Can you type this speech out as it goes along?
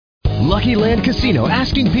Lucky Land Casino,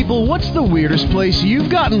 asking people, what's the weirdest place you've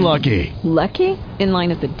gotten lucky? Lucky? In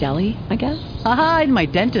line at the deli, I guess? Aha, in my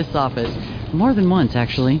dentist's office. More than once,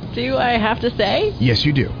 actually. Do I have to say? Yes,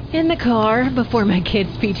 you do. In the car before my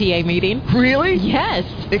kids' PTA meeting. Really? Yes.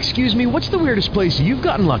 Excuse me, what's the weirdest place you've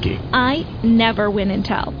gotten lucky? I never win and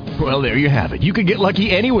tell. Well, there you have it. You can get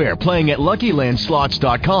lucky anywhere, playing at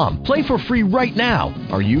LuckyLandSlots.com. Play for free right now.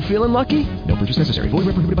 Are you feeling lucky? No purchase necessary. Void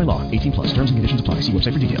where prohibited by law. 18 plus. Terms and conditions apply. See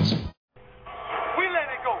website for details. We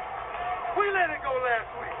let it go. We let it go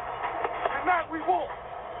last week. Tonight we won't.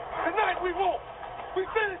 Tonight we won't. We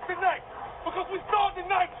finished tonight. Because we start the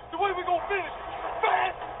night the way we're going to finish.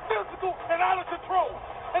 Fast, physical, and out of control.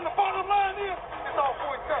 And the bottom line is, it's all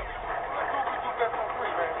for each other. Let's do what we do best on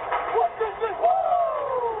three, man. What's this? Woo!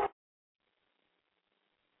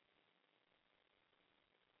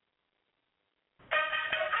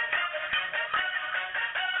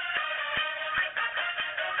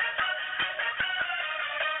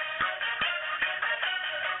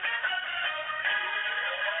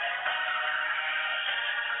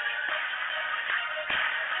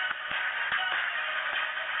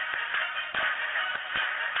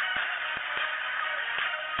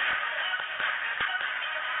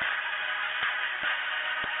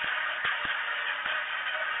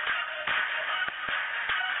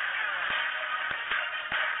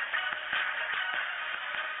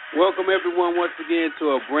 Welcome, everyone, once again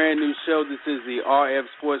to a brand new show. This is the RF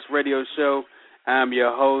Sports Radio Show. I'm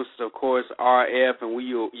your host, of course, RF, and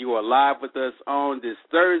you are live with us on this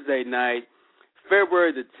Thursday night,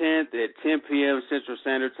 February the 10th at 10 p.m. Central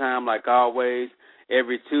Standard Time, like always.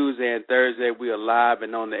 Every Tuesday and Thursday, we are live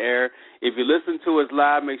and on the air. If you listen to us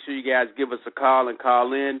live, make sure you guys give us a call and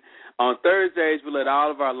call in. On Thursdays, we let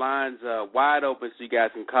all of our lines wide open so you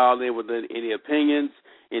guys can call in with any opinions,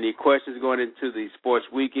 any questions going into the sports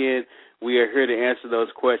weekend. We are here to answer those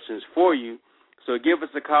questions for you. So give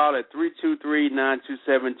us a call at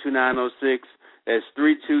 323-927-2906. That's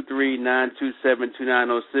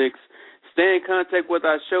 323-927-2906. Stay in contact with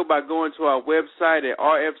our show by going to our website at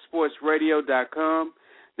rfsportsradio.com.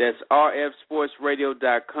 That's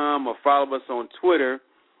rfsportsradio.com, or follow us on Twitter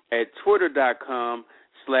at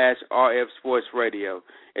twitter.com/rfsportsradio.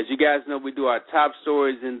 As you guys know, we do our top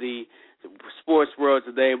stories in the sports world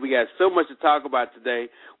today. We got so much to talk about today.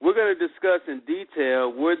 We're going to discuss in detail,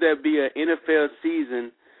 will there be an NFL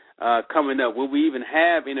season coming up? Will we even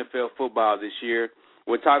have NFL football this year?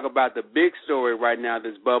 We'll talk about the big story right now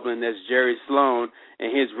that's bubbling. That's Jerry Sloan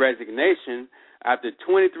and his resignation. After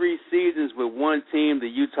 23 seasons with one team, the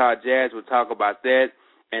Utah Jazz, we'll talk about that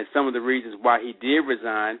and some of the reasons why he did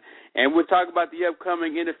resign. And we'll talk about the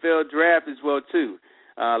upcoming NFL draft as well, too.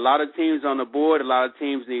 A lot of teams on the board, a lot of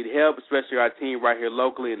teams need help, especially our team right here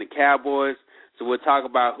locally in the Cowboys. So we'll talk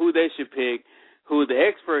about who they should pick, who the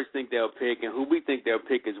experts think they'll pick, and who we think they'll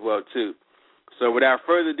pick as well, too. So without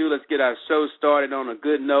further ado, let's get our show started on a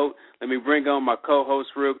good note. Let me bring on my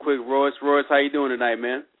co-host real quick, Royce. Royce, how you doing tonight,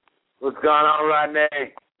 man? What's going on right now?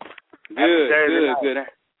 Good.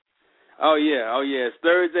 Oh, yeah. It's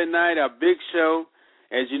Thursday night, our big show.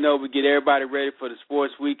 As you know, we get everybody ready for the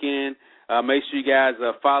sports weekend. Make sure you guys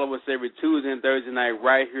follow us every Tuesday and Thursday night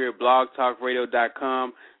right here at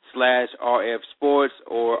blogtalkradio.com/rfsports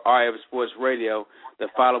or RF Sports Radio to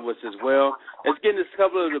follow us as well. Let's get into a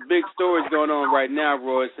couple of the big stories going on right now,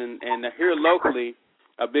 Royce. And here locally,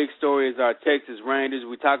 a big story is our Texas Rangers.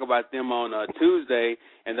 We talk about them on Tuesday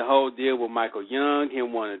and the whole deal with Michael Young,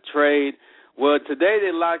 him wanting to trade. Well, today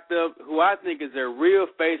they locked up who I think is their real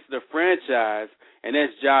face of the franchise, and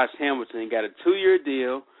that's Josh Hamilton. He got a 2-year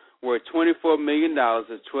deal worth $24 million,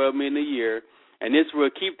 that's $12 million a year, and this will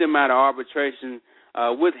keep them out of arbitration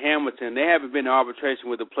with Hamilton. They haven't been in arbitration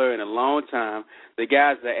with a player in a long time. The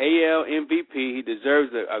guy's the AL MVP. He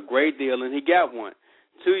deserves a great deal, and he got one.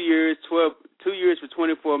 2 years, 2 years for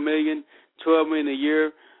 $24 million, $12 million a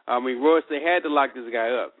year. I mean, Royce, they had to lock this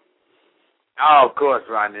guy up. Oh, of course,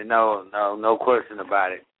 Rodney. No question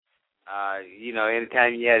about it.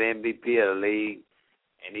 Anytime you had an MVP of the league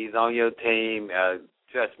and he's on your team,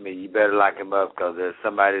 trust me, you better lock him up because there's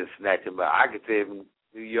somebody to snatch him up. I could see him in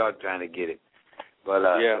New York trying to get it. But,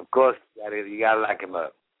 of course, you got to lock him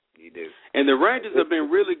up. You do. And the Rangers have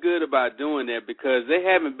been really good about doing that because they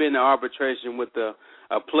haven't been in arbitration with a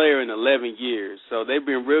player in 11 years. So they've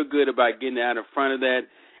been real good about getting out in front of that,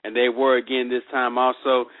 and they were again this time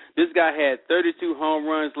also. This guy had 32 home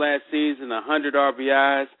runs last season, 100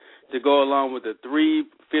 RBIs to go along with a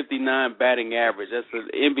 .359 batting average. That's an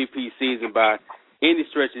MVP season by any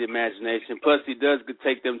stretch of the imagination. Plus, he does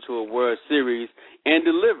take them to a World Series and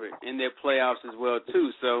deliver it in their playoffs as well,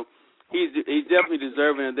 too. So he's definitely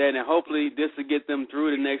deserving of that, and hopefully this will get them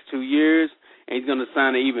through the next 2 years, and he's going to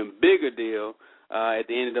sign an even bigger deal at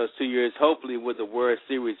the end of those 2 years, hopefully with the World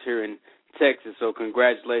Series here in Texas. So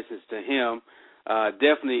congratulations to him.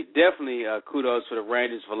 Definitely kudos for the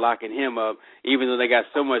Rangers for locking him up, even though they got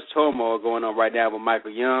so much turmoil going on right now with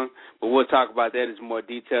Michael Young. But we'll talk about that as more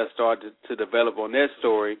details start to develop on that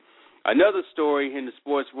story. Another story in the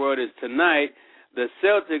sports world is tonight, the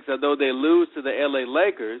Celtics, although they lose to the L.A.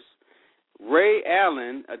 Lakers, Ray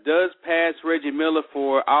Allen does pass Reggie Miller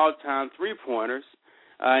for all-time three-pointers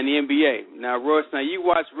in the NBA. Now, Royce, you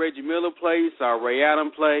watched Reggie Miller play, you saw Ray Allen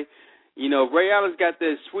play. You know, Ray Allen's got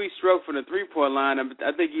that sweet stroke from the three-point line.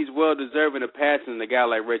 I think he's well-deserving of passing a guy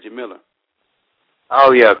like Reggie Miller.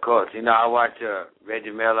 Oh, yeah, of course. You know, I watched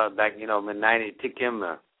Reggie Miller back, in the 90s. It took him,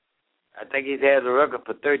 I think he's had the record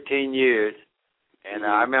for 13 years. And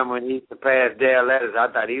I remember when he used to pass Dale Letters, I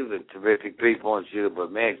thought he was a terrific three-point shooter.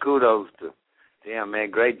 But, man, kudos to him,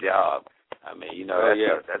 man. Great job. I mean,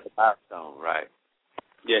 that's a milestone, right?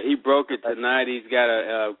 Yeah, he broke it tonight. He's got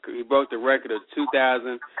he broke the record of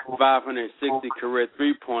 2,560 career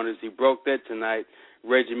three-pointers. He broke that tonight,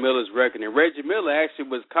 Reggie Miller's record. And Reggie Miller actually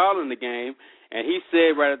was calling the game, and he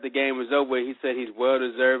said right after the game was over, he said he's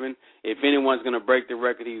well-deserving. If anyone's going to break the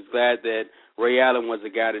record, he's glad that Ray Allen was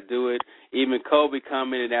the guy to do it. Even Kobe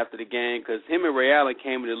commented after the game, because him and Ray Allen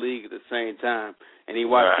came in the league at the same time, and he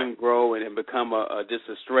watched him grow and become just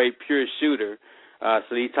a straight, pure shooter.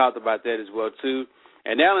 So he talked about that as well, too.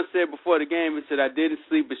 And Allen said before the game, he said, I didn't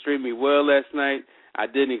sleep extremely well last night. I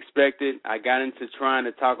didn't expect it. I got into trying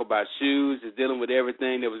to talk about shoes and dealing with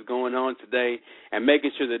everything that was going on today and making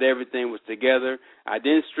sure that everything was together. I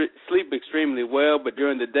didn't sleep extremely well, but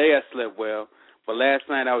during the day I slept well. But last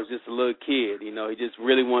night I was just a little kid. He just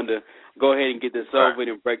really wanted to go ahead and get this over with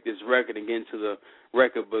and break this record and get into the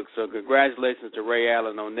record book. So congratulations to Ray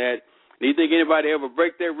Allen on that. Do you think anybody ever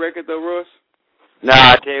break that record, though, Ross? No,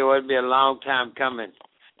 I tell you what, it'll be a long time coming.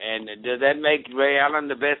 And does that make Ray Allen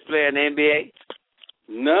the best player in the NBA?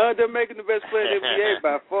 No, it doesn't make him the best player in the NBA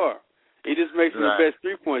by far. He just makes him the best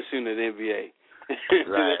three-point shooter in the NBA.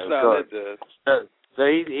 That's all that does. So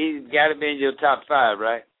he's got to be in your top five,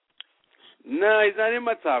 right? No, he's not in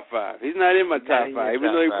my top five. He's not in my top five.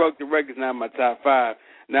 Even though he broke the record, he's not in my top five.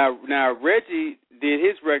 Now Reggie did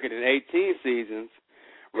his record in 18 seasons.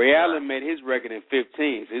 Ray Allen made his record in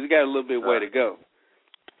 15, so he's got a little bit way to go.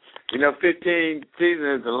 15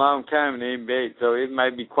 seasons is a long time in the NBA, so it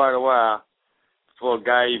might be quite a while before a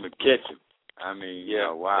guy even catch him. I mean,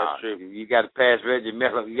 wow. That's true. You got to pass Reggie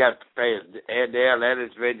Miller. You got to pass Dale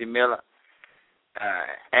Letters, Reggie Miller,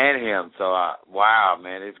 and him. So, wow,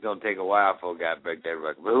 man, it's going to take a while for a guy to break that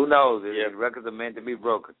record. But who knows? The records are meant to be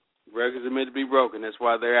broken. Records are meant to be broken. That's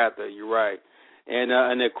why they're out there. You're right. And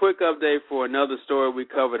a quick update for another story we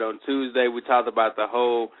covered on Tuesday. We talked about the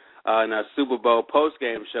whole in our Super Bowl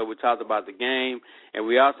post-game show. We talked about the game, and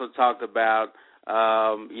we also talked about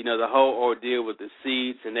the whole ordeal with the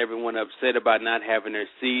seats and everyone upset about not having their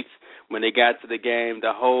seats when they got to the game.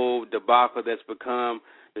 The whole debacle that's become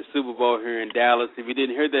the Super Bowl here in Dallas. If you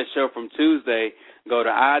didn't hear that show from Tuesday, go to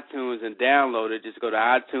iTunes and download it. Just go to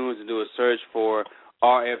iTunes and do a search for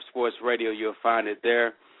RF Sports Radio. You'll find it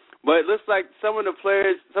there. But it looks like some of the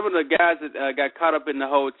players, some of the guys that got caught up in the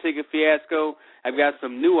whole ticket fiasco have got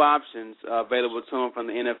some new options available to them from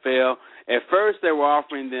the NFL. At first, they were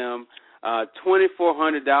offering them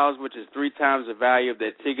 $2,400, which is 3 times the value of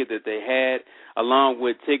that ticket that they had, along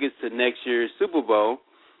with tickets to next year's Super Bowl.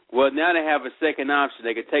 Well, now they have a second option.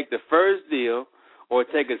 They could take the first deal or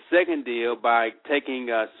take a second deal by taking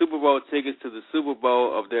Super Bowl tickets to the Super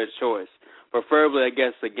Bowl of their choice. Preferably, I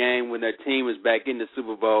guess, a game when their team is back in the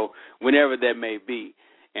Super Bowl, whenever that may be.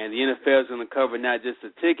 And the NFL is going to cover not just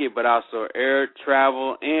the ticket, but also air,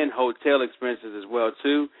 travel, and hotel expenses as well,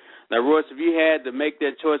 too. Now, Royce, if you had to make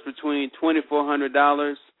that choice between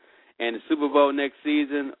 $2,400 and the Super Bowl next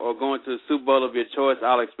season or going to the Super Bowl of your choice,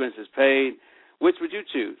 all expenses paid, which would you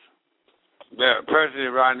choose? Yeah, personally,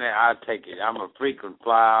 right now, I'd take it. I'm a frequent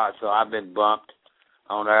flyer, so I've been bumped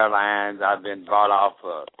on airlines. I've been bought off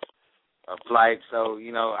a flight, so,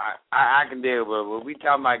 I can deal with it. When we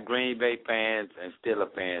talk about Green Bay fans and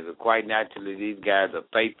Steelers fans, quite naturally, these guys are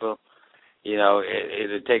faithful.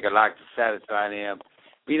 It'll take a lot to satisfy them.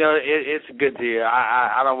 It's a good deal.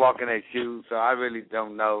 I don't walk in their shoes, so I really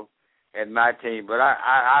don't know at my team, but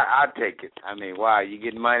I take it. I mean, wow, you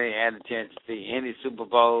get money and a chance to see any Super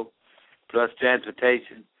Bowl plus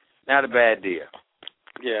transportation. Not a bad deal.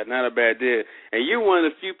 Yeah, not a bad deal. And you're one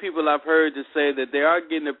of the few people I've heard to say that they are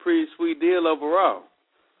getting a pretty sweet deal overall.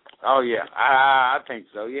 Oh, yeah. I think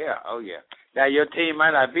so, yeah. Oh, yeah. Now, your team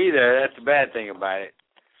might not be there. That's the bad thing about it.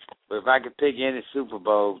 But if I could pick any Super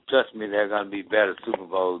Bowl, trust me, they're going to be better Super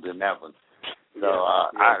Bowls than that one. So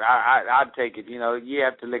I'd take it. You know, you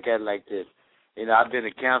have to look at it like this. You know, I've been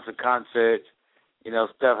to cancer concerts. You know,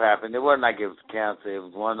 stuff happened. It wasn't like it was cancer. It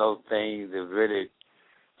was one of those things. It was really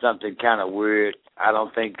something kind of weird. I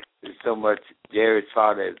don't think it's so much Jerry's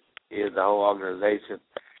fault as is the whole organization.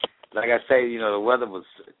 Like I say, you know, the weather was,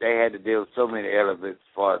 they had to deal with so many elements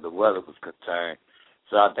as far as the weather was concerned.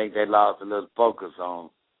 So I think they lost a little focus on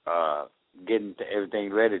getting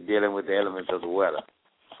everything ready, dealing with the elements of the weather.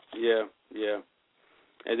 Yeah.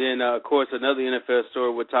 And then, of course, another NFL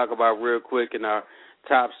story we'll talk about real quick in our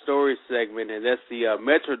top story segment, and that's the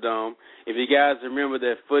Metrodome. If you guys remember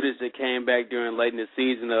that footage that came back during late in the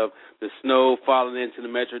season of the snow falling into the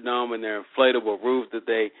Metrodome and their inflatable roof that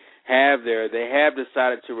they have there, they have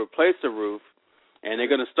decided to replace the roof, and they're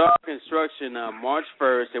going to start construction March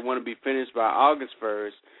 1st. They want to be finished by August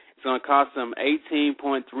 1st. It's going to cost them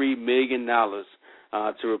 $18.3 million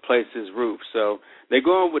to replace this roof. So they're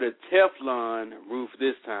going with a Teflon roof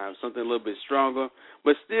this time, something a little bit stronger,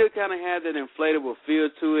 but still kind of have that inflatable feel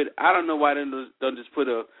to it. I don't know why they don't just put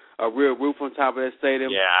a real roof on top of that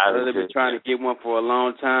stadium. Yeah, they've been trying to get one for a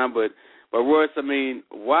long time. But Royce, I mean,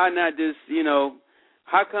 why not just, you know,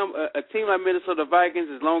 how come a team like Minnesota Vikings,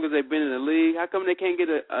 as long as they've been in the league, how come they can't get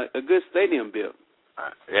a good stadium built?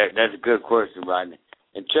 That's a good question, Rodney.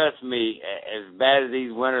 And trust me, as bad as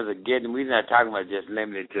these winters are getting, we're not talking about just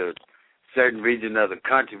limited to a certain region of the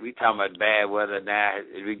country. We're talking about bad weather now.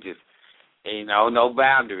 We just, you know, no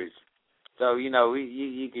boundaries. So, you know,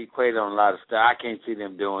 you can equate on a lot of stuff. I can't see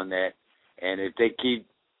them doing that. And if they keep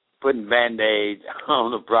putting Band-Aids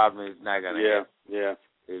on the problem, it's not going to happen. Yeah.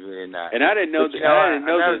 It's really not. And I didn't know,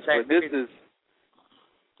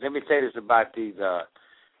 Let me say this about these,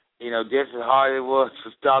 you know, just as hard it was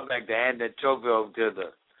for Staubach to hand that trophy over to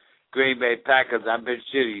the Green Bay Packers, I'm pretty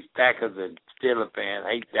sure these Packers and Steelers fans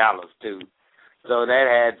hate Dallas, too. So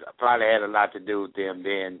that probably had a lot to do with them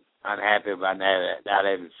being unhappy about not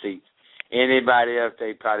having seats. Anybody else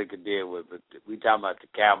they probably could deal with, but we talking about the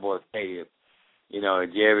Cowboy Stadium, you know,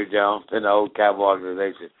 and Jerry Jones and the old Cowboy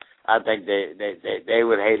organization. I think they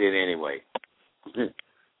would hate it anyway.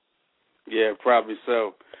 Yeah, probably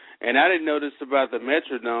so. And I didn't know this about the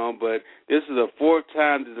Metrodome, but this is the fourth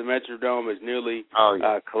time that the Metrodome has nearly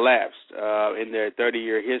collapsed in their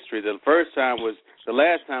 30-year history. The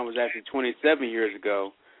last time was actually 27 years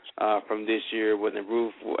ago from this year when the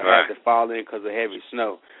roof had to fall in because of heavy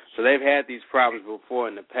snow. So they've had these problems before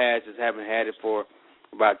in the past, just haven't had it for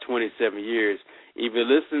about 27 years. If you're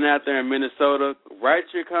listening out there in Minnesota, write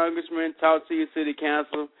to your congressman, talk to your city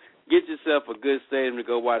council, get yourself a good stadium to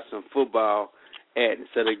go watch some football at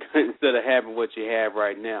instead of having what you have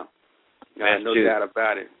right now. No doubt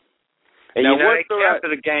about it. And now, you know, they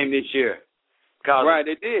canceled the game this year. Right,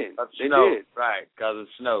 they did. They did. Right, because of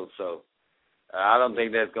snow. So I don't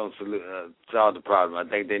think that's going to solve the problem. I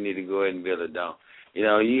think they need to go ahead and build a dome. You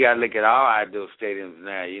know, you got to look at all outdoor stadiums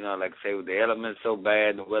now. You know, like I say, with the elements so bad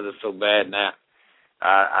and the weather so bad now,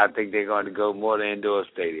 I think they're going to go more to indoor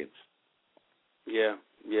stadiums. Yeah,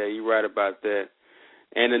 you're right about that.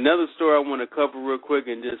 And another story I want to cover real quick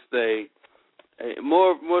and just say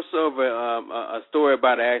more so of a story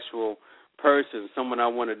about an actual person, someone I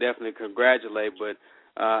want to definitely congratulate, but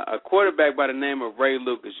a quarterback by the name of Ray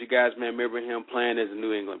Lucas. You guys may remember him playing as a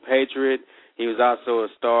New England Patriot. He was also a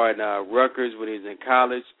star in Rutgers when he was in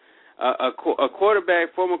college. A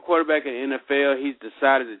former quarterback in the NFL, he's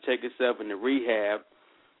decided to take himself into rehab,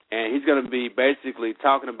 and he's going to be basically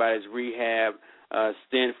talking about his rehab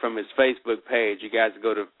stint from his Facebook page. You guys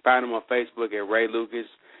go to find him on Facebook at Ray Lucas,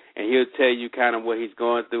 and he'll tell you kind of what he's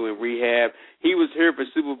going through in rehab. He was here for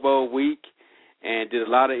Super Bowl week and did a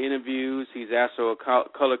lot of interviews. He's also a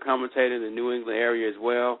color commentator in the New England area as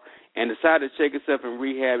well, and decided to check himself in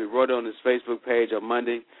rehab. He wrote it on his Facebook page on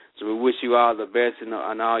Monday. So we wish you all the best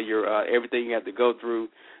on all your everything you have to go through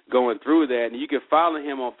going through that. And you can follow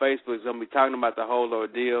him on Facebook. He's going to be talking about the whole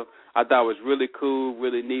ordeal. I thought it was really cool,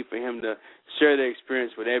 really neat for him to share the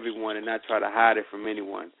experience with everyone and not try to hide it from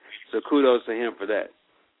anyone. So kudos to him for that.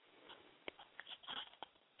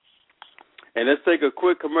 And let's take a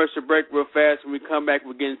quick commercial break real fast. When we come back,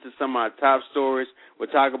 we'll get into some of our top stories. We'll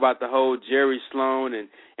talk about the whole Jerry Sloan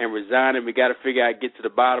and resigning. We got to figure out, get to the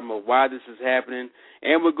bottom of why this is happening.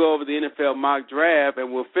 And we'll go over the NFL mock draft,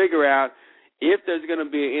 and we'll figure out if there's going to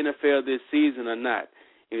be an NFL this season or not.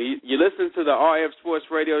 You listen to the RF Sports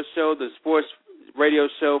Radio Show, the sports radio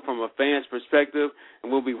show from a fan's perspective,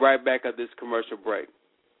 and we'll be right back at this commercial break.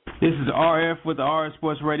 This is RF with the RF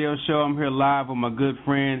Sports Radio Show. I'm here live with my good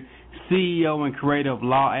friend, CEO and creator of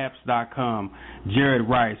LawApps.com, Jared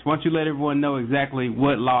Rice. Why don't you let everyone know exactly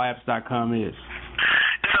what LawApps.com is?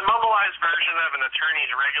 It's a mobilized version of an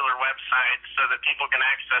attorney's regular website so that people can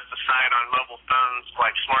access the site on mobile phones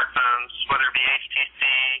like smartphones, whether it be HTC,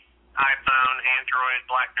 iPhone, Android,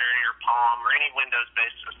 BlackBerry, or Palm, or any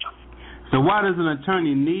Windows-based system. So why does an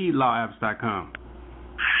attorney need LawApps.com?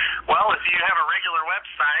 Well, if you have a regular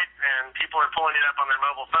website and people are pulling it up on their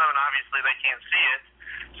mobile phone, obviously they can't see it.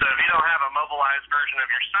 So if you don't have a mobilized version of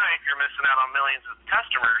your site, you're missing out on millions of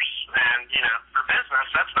customers. And, for business,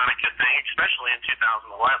 that's not a good thing, especially in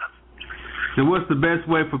 2011. So what's the best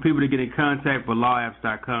way for people to get in contact with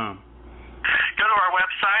LawApps.com? Go to our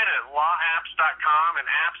website at lawapps.com, and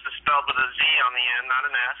apps is spelled with a Z on the end, not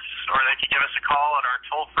an S. Or they can give us a call at our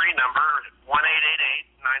toll-free number,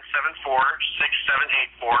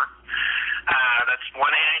 1-888-974-6784. That's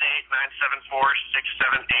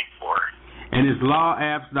 1-888-974-6784. And it's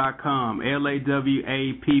lawapps.com,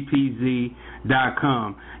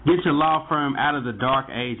 LAWAPPZ.com. Get your law firm out of the dark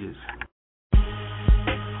ages.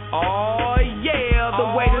 Oh yeah,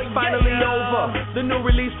 the wait is finally over. The new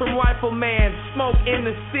release from Rifleman, Smoke in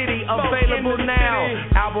the City, available now.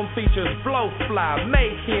 Album features Blowfly,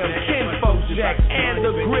 Make Him, Kinfolk Jack, and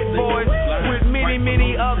the Grit Boys, with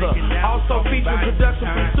many other. Also featuring production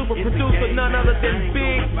from super producer none other than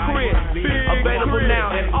Big Crit. Available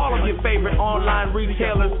now at all of your favorite online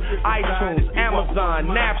retailers: iTunes,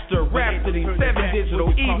 Amazon, Napster, Rhapsody, 7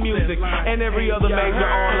 Digital, eMusic, and every other major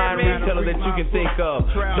online retailer that you can think of.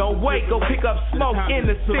 Don't wait, go pick up Smoke in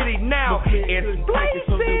the City now. It's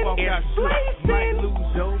blazing, it's blazing. Lose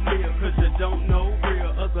your meal, cause you don't know real.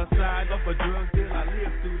 Other side of a drug deal, I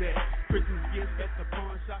live through that. Christmas gifts at the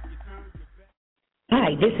pawn shop, you turn your back.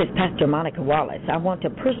 Hi, this is Pastor Monica Wallace. I want to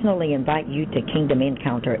personally invite you to Kingdom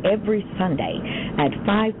Encounter every Sunday at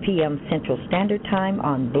 5 p.m. Central Standard Time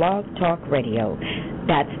on Blog Talk Radio.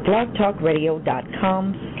 That's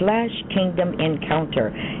blogtalkradio.com/Kingdom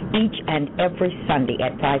Encounter each and every Sunday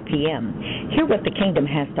at 5 p.m. Hear what the Kingdom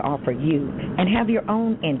has to offer you and have your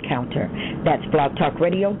own encounter. That's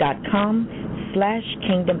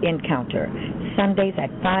blogtalkradio.com/Kingdom Encounter. Sundays at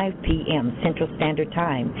 5 p.m. Central Standard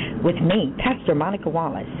Time with me, Pastor Monica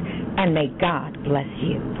Wallace, and may God bless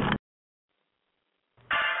you.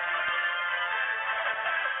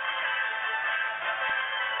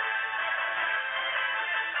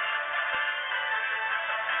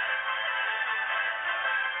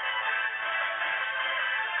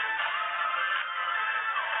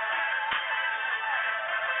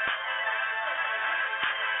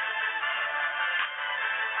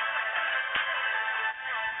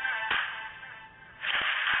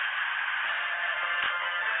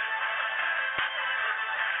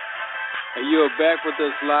 And you are back with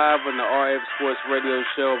us live on the RF Sports Radio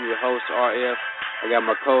Show. I'm your host, RF. I got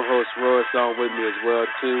my co-host, Royce, on with me as well,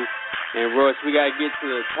 too. And, Royce, we got to get to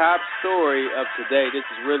the top story of today. This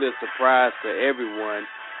is really a surprise to everyone.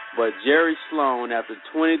 But Jerry Sloan, after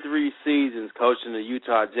 23 seasons coaching the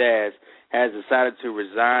Utah Jazz, has decided to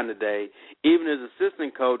resign today. Even his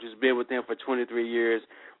assistant coach, who's been with him for 23 years,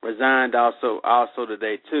 resigned also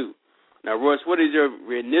today, too. Now, Royce, what is your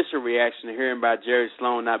initial reaction to hearing about Jerry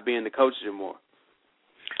Sloan not being the coach anymore?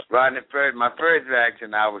 Rodney, my first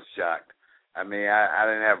reaction, I was shocked. I mean, I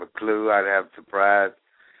didn't have a clue. I'd have surprised.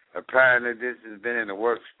 Apparently, this has been in the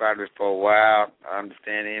works probably for a while. I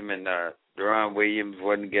understand him and Deron Williams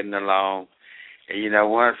wasn't getting along.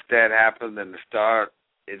 And, once that happened in the start,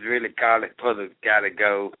 it's really called it for the guy to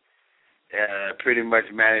go. Pretty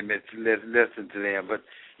much management to listen to them. But,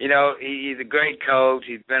 he's a great coach.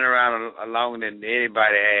 He's been around longer than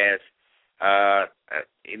anybody has.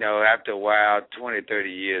 After a while, 20, 30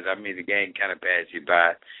 years, I mean, the game kind of passed you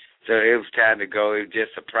by. So it was time to go. It was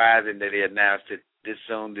just surprising that he announced it this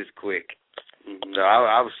soon, this quick. Mm-hmm. So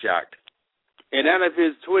I was shocked. And out of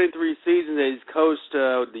his 23 seasons that he's coached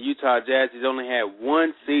the Utah Jazz, he's only had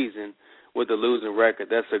one season with a losing record.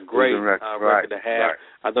 That's a great record to have. Right.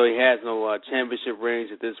 Although he has no championship rings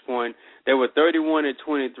at this point. They were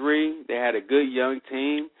 31-23. They had a good young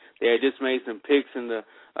team. They had just made some picks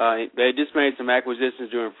they had just made some acquisitions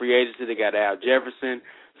during free agency. They got Al Jefferson.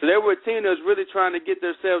 So they were a team that was really trying to get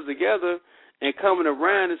themselves together and coming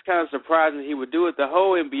around. It's kind of surprising he would do it. The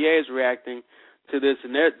whole NBA is reacting to this,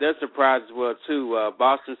 and they're surprised as well, too.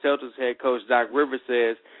 Boston Celtics head coach Doc Rivers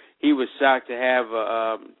says he was shocked to have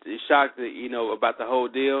about the whole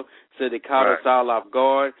deal. Said it caught us all off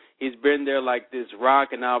guard. He's been there like this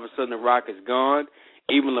rock, and all of a sudden the rock is gone.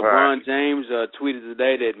 Even LeBron James tweeted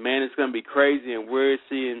today that, man, it's going to be crazy, and we're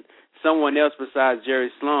seeing someone else besides Jerry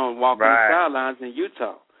Sloan walking the sidelines in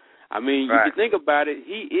Utah. I mean, Right. you can think about it,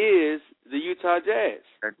 he is the Utah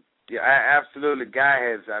Jazz. Yeah, absolutely. Guy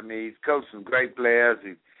has, he's coached some great players.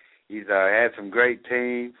 He's had some great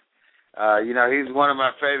teams. He's one of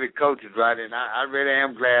my favorite coaches, right? And I really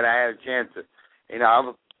am glad I had a chance to, I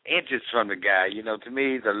was interest from the guy. To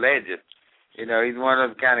me, he's a legend. He's one of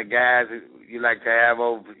those kind of guys that you like to have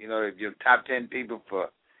over, if you're top 10 people for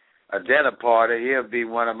a dinner party, he'll be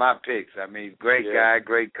one of my picks. Great guy,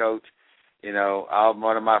 great coach.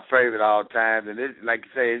 One of my favorite all times. And this, like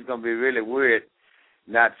you say, it's going to be really weird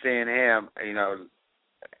not seeing him,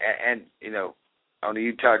 on the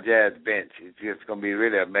Utah Jazz bench. It's just going to be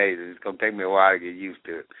really amazing. It's going to take me a while to get used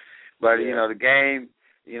to it. But, the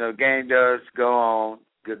game does go on,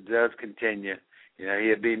 does continue.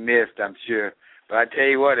 He'll be missed, I'm sure. But I tell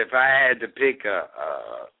you what, if I had to pick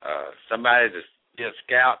somebody to be a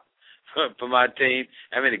scout for my team,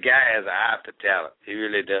 the guy has an eye for talent. He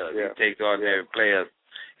really does. Yeah. He takes ordinary players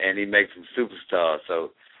and he makes them superstars.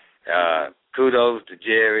 So kudos to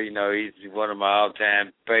Jerry. He's one of my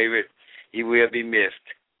all-time favorites. He will be missed.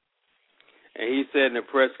 And he said in the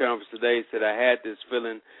press conference today, he said, I had this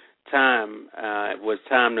feeling it was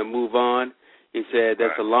time to move on. He said,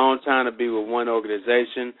 that's a long time to be with one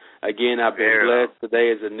organization. Again, I've been blessed.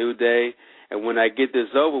 Today is a new day. And when I get this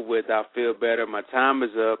over with, I feel better. My time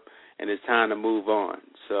is up, and it's time to move on.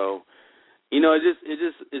 So,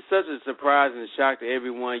 it's such a surprise and a shock to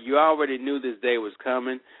everyone. You already knew this day was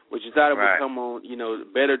coming, but you thought it would come on,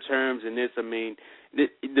 better terms than this.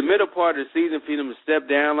 The middle part of the season for them to step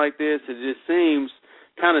down like this, it just seems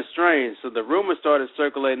kind of strange. So the rumors started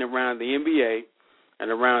circulating around the NBA and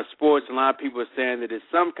around sports. A lot of people are saying that there's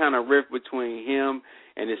some kind of rift between him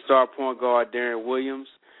and his star point guard, Darren Williams.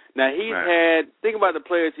 Now, he's had, think about the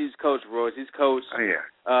players he's coached, Royce. He's coached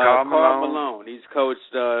Karl Malone. He's coached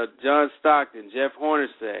John Stockton, Jeff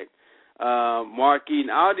Hornacek, Mark Eaton,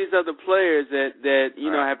 all these other players that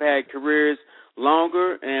have had careers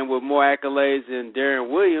longer and with more accolades than Darren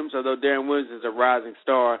Williams, although Darren Williams is a rising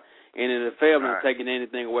star in the NFL. I'm not taking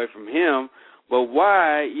anything away from him. But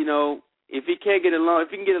why, if he can't get along, if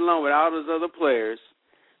he can get along with all those other players,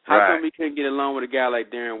 how come he couldn't get along with a guy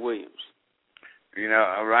like Darren Williams?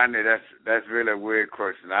 Rodney, that's really a weird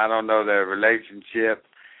question. I don't know their relationship.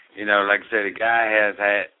 Like I said, the guy has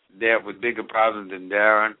dealt with bigger problems than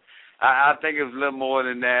Darren. I think it was a little more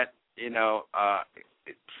than that.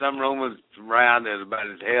 Some rumors around there about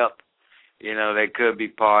his health. They could be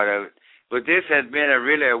part of it. But this has been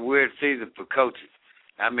really a weird season for coaches.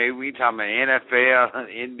 We talking about NFL,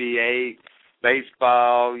 NBA,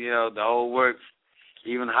 baseball, the whole works,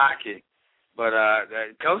 even hockey. But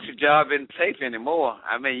the coaching job isn't safe anymore.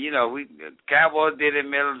 Cowboys did it in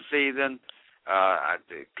the middle of the season.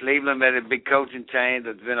 Cleveland had a big coaching change.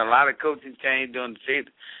 There's been a lot of coaching change during the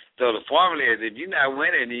season. So the formula is if you're not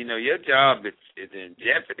winning, your job is in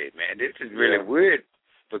jeopardy, man. This is really weird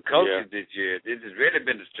for coaches this year. This has really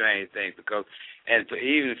been a strange thing for coaches. And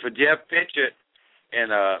even for Jeff Pitcher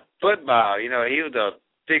in football, he was a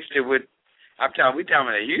fixture with, we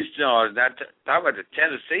talking about Houston or not talking about the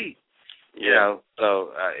Tennessee.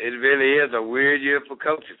 So it really is a weird year for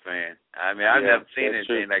coaches, man. I've never seen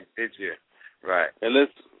anything like this year. Right. And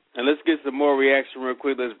let's get some more reaction real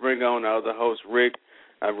quick. Let's bring on our other host, Rick.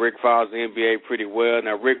 Rick follows the NBA pretty well.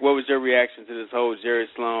 Now, Rick, what was your reaction to this whole Jerry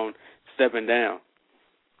Sloan stepping down?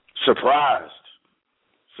 Surprised,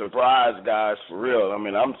 guys, for real.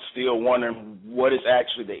 I'm still wondering what is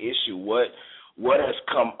actually the issue. What has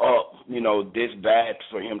come up, this bad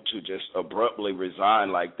for him to just abruptly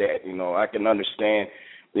resign like that? I can understand,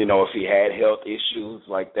 if he had health issues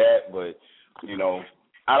like that, but,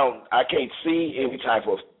 I can't see any type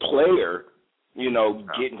of player,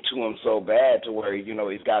 getting to him so bad to where,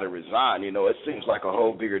 he's got to resign. It seems like a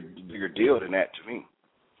whole bigger deal than that to me.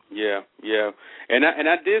 Yeah. And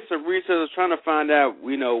I did some research. I was trying to find out,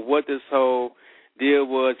 what this whole deal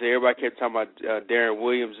was. Everybody kept talking about Darren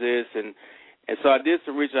Williams and so I did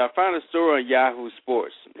some research. I found a story on Yahoo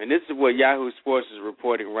Sports, and this is what Yahoo Sports is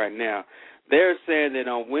reporting right now. They're saying that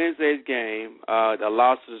on Wednesday's game, the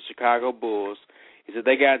loss to the Chicago Bulls, he said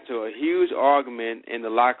they got into a huge argument in the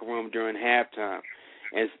locker room during halftime.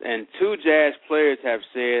 And two Jazz players have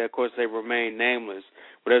said, of course they remain nameless,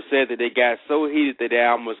 but have said that they got so heated that they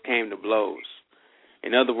almost came to blows.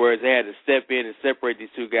 In other words, they had to step in and separate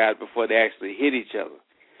these two guys before they actually hit each other.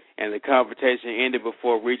 And the confrontation ended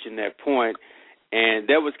before reaching that point. And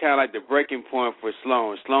that was kind of like the breaking point for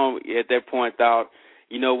Sloan. Sloan, at that point, thought,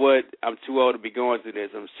 you know what, I'm too old to be going through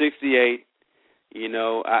this. I'm 68.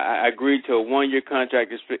 I agreed to a one-year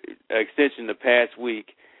contract extension the past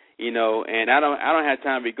week, and I don't have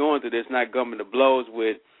time to be going through this, not coming to blows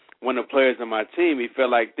with one of the players on my team, he felt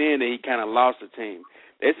like then that he kind of lost the team.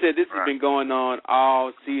 They said this has been going on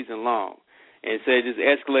all season long. And said it just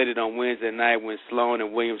escalated on Wednesday night when Sloan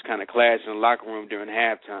and Williams kind of clashed in the locker room during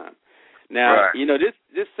halftime. Now,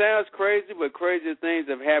 this sounds crazy, but crazier things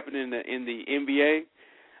have happened in the NBA.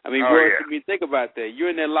 I mean, Roy, I mean, think about that.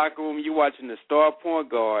 You're in that locker room, you're watching the star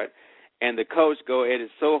point guard, and the coach go at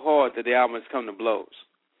it so hard that they almost come to blows.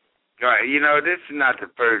 Right. This is not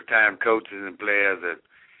the first time coaches and players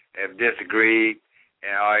have disagreed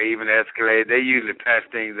or even escalated. They usually patch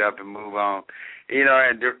things up and move on.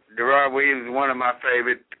 And Deron Williams is one of my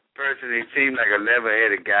favorite persons. He seemed like a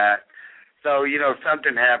level-headed guy. So,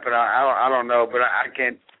 something happened. I don't know, but I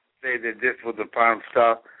can't say that this was the problem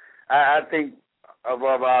stuff. I think,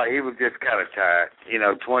 above all, he was just kind of tired.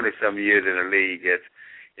 20-some years in the league. It's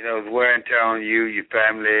wear and tear on you, your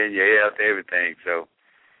family, and your health, everything. So,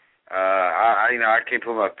 I can't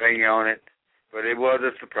put my finger on it, but it was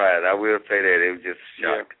a surprise. I will say that. It was just a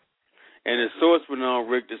shock. Yeah. And the source went on,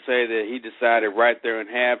 Rick, to say that he decided right there in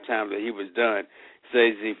halftime that he was done. He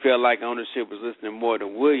says he felt like ownership was listening more to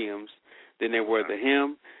Williams than they were to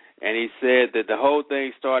him. And he said that the whole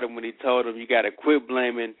thing started when he told him, you got to quit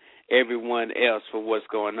blaming everyone else for what's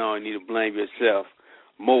going on. You need to blame yourself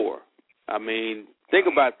more. I mean, think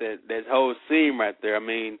about that whole scene right there. I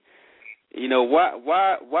mean,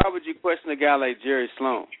 why would you question a guy like Jerry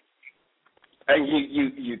Sloan? And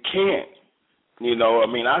you can't.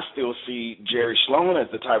 I still see Jerry Sloan as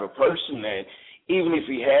the type of person that even if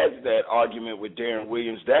he has that argument with Darren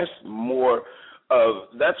Williams, that's more of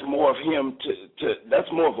him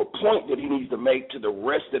that's more of a point that he needs to make to the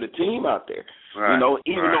rest of the team out there. Right.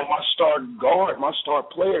 Even though my star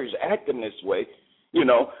player is acting this way,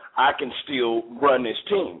 I can still run this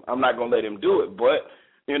team. I'm not gonna let him do it. But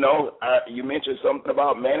you mentioned something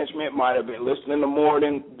about management might have been listening to more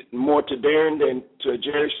to Darren than to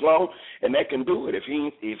Jerry Sloan, and they can do it. If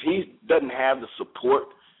he doesn't have the support,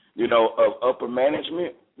 of upper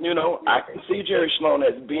management, I can see Jerry Sloan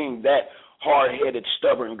as being that hard-headed,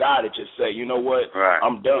 stubborn guy to just say, you know what,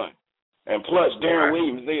 I'm done. And plus, Darren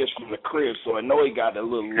Williams is from the crib, so I know he got a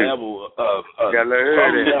little level of some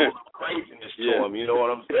level of craziness to him. You know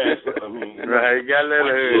what I'm saying? So, I mean, he got a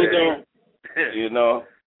little hood.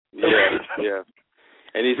 Yeah.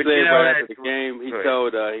 And he said right after the game, he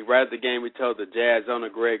told the Jazz owner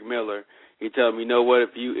Greg Miller, he told him, you know what,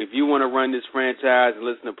 if you want to run this franchise and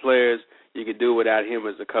listen to players, you can do it without him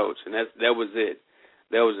as a coach. And that was it.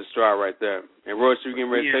 That was the straw right there. And Royce, you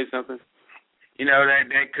getting ready to say something?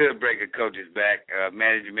 That could break a coach's back.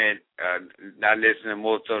 Management not listening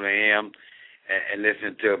more so to him and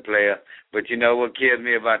listening to a player. But what kills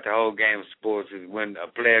me about the whole game of sports is when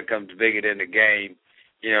a player comes bigger than the game.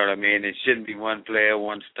 You know what I mean? It shouldn't be one player,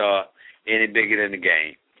 one star, any bigger than the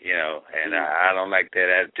game. And I don't like that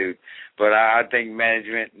attitude. But I think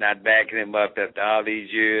management not backing him up after all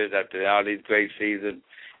these years, after all these great seasons,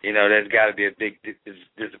 there's got to be a big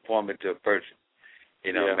disappointment to a person.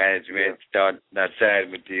 Management start not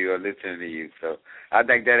siding with you or listening to you. So I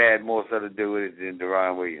think that had more so to do with it than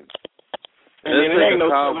Deron Williams. And it ain't no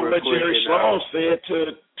telling what Jerry Sloan said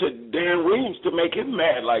to Darren Williams to make him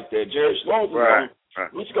mad like that. Jerry Sloan's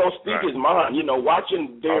he's going to speak his mind.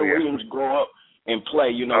 Watching Darren Williams grow up and play,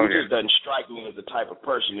 he just doesn't strike me as the type of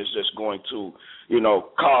person that's just going to,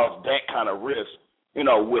 cause that kind of risk,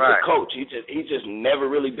 with the coach. He's just never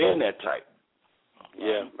really been that type.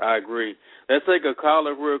 Yeah, I agree. Let's take a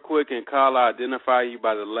caller real quick, and caller, identify you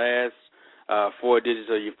by the last 4 digits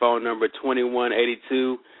of your phone number,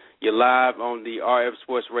 2182. You're live on the RF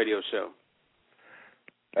Sports Radio Show.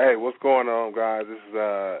 Hey, what's going on, guys? This is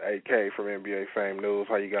AK from NBA Fame News.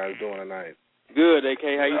 How you guys doing tonight? Good, AK.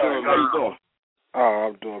 How you doing, man? How you doing? Oh,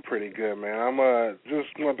 I'm doing pretty good, man. I'm just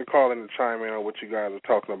wanted to call in and chime in on what you guys are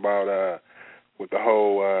talking about with the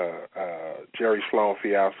whole Jerry Sloan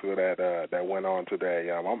fiasco that went on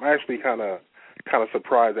today. I'm actually kind of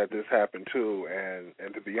surprised that this happened too.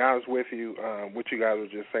 And to be honest with you, what you guys were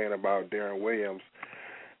just saying about Darren Williams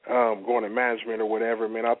going to management or whatever,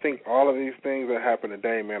 man, I think all of these things that happened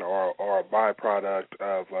today, man, are a byproduct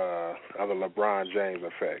of the LeBron James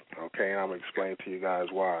effect. Okay, and I'm gonna explain to you guys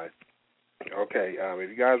why. Okay, if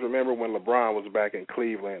you guys remember when LeBron was back in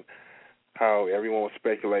Cleveland, how everyone was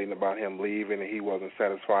speculating about him leaving and he wasn't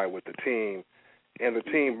satisfied with the team. And the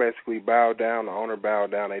team basically bowed down, the owner bowed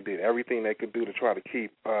down. They did everything they could do to try to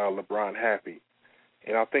keep LeBron happy.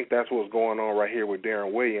 And I think that's what's going on right here with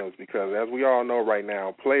Darren Williams because, as we all know right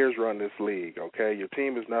now, players run this league, okay? Your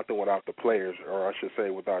team is nothing without the players, or I should say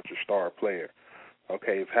without your star player.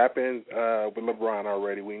 Okay, it's happened with LeBron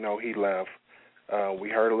already. We know he left. We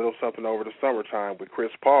heard a little something over the summertime with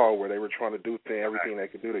Chris Paul where they were trying to do everything they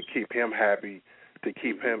could do to keep him happy, to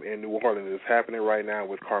keep him in New Orleans. It's happening right now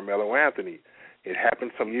with Carmelo Anthony. It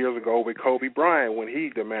happened some years ago with Kobe Bryant when he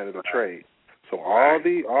demanded a trade. So all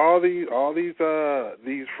these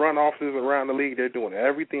front offices around the league, they're doing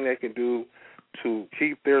everything they can do to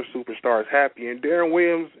keep their superstars happy. And Darren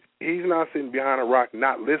Williams, he's not sitting behind a rock,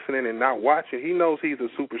 not listening and not watching. He knows he's a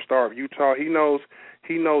superstar of Utah. He knows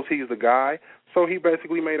he's the guy. So he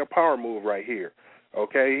basically made a power move right here.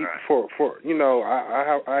 Okay, for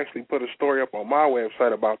I actually put a story up on my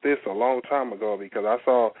website about this a long time ago because I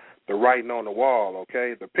saw the writing on the wall.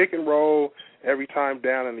 Okay, the pick and roll every time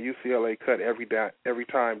down in the UCLA cut every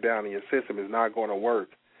time down in your system is not going to work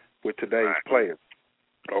with today's players.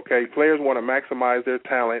 Okay, players want to maximize their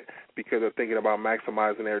talent because they're thinking about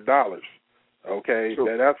maximizing their dollars. Okay,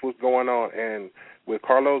 that's what's going on. And with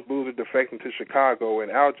Carlos Boozer defecting to Chicago,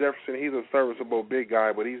 and Al Jefferson, he's a serviceable big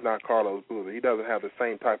guy, but he's not Carlos Boozer. He doesn't have the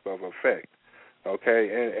same type of effect. Okay,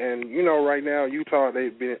 and right now Utah,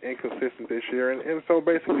 they've been inconsistent this year, and so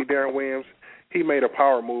basically Darren Williams, he made a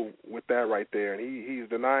power move with that right there, and he's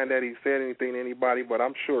denying that he said anything to anybody, but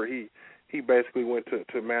I'm sure he basically went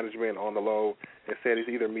to management on the low and said it's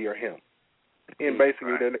either me or him. And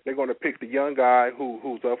basically they're going to pick the young guy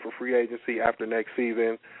who's up for free agency after next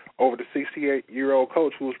season over the 68-year-old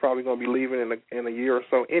coach who's probably going to be leaving in a year or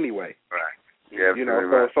so anyway. Right. Yeah.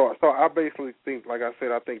 So I basically think, like I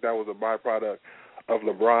said, I think that was a byproduct of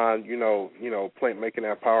LeBron, making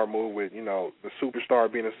that power move with, the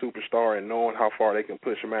superstar being a superstar and knowing how far they can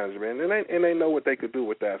push a management, and they know what they could do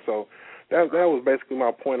with that. So that was basically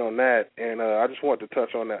my point on that. And I just wanted to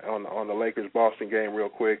touch on that on the Lakers-Boston game real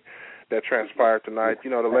quick that transpired tonight.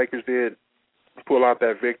 The Lakers did pull out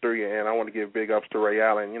that victory, and I want to give big ups to Ray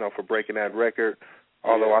Allen, for breaking that record.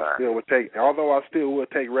 Although I still would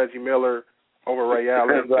take Reggie Miller over Ray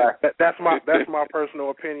Allen. That's my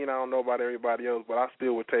personal opinion. I don't know about everybody else, but I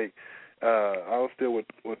still would take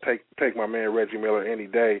take my man Reggie Miller any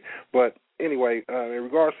day. But anyway, in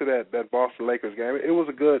regards to that Boston Lakers game, it was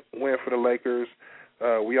a good win for the Lakers.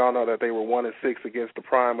 We all know that they were 1-6 against the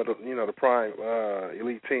prime of the prime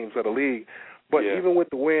elite teams of the league. But even with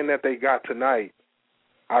the win that they got tonight,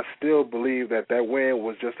 I still believe that win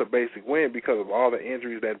was just a basic win because of all the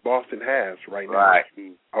injuries that Boston has right now. Right.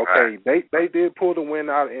 Okay, they did pull the win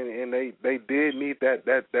out, and they did need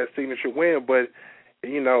that signature win. But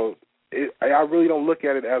I really don't look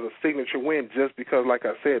at it as a signature win just because, like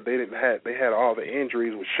I said, they had all the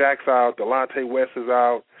injuries. With Shaq's out, Delonte West is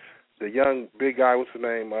out, the young big guy, what's his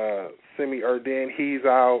name, Semi Erdin, he's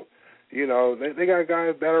out. They got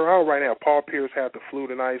guys that are out right now. Paul Pierce had the flu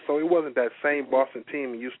tonight, so it wasn't that same Boston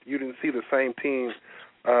team. You didn't see the same team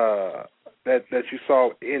that you saw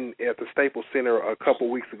at the Staples Center a couple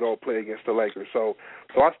weeks ago play against the Lakers. So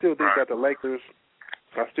I still think that the Lakers.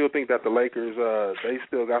 They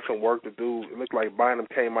still got some work to do. It looked like Bynum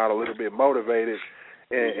came out a little bit motivated,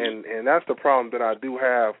 and that's the problem that I do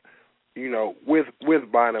have. With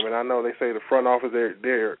Bynum, and I know they say the front office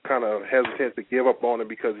they're kind of hesitant to give up on him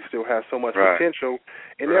because he still has so much potential,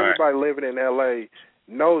 and everybody living in LA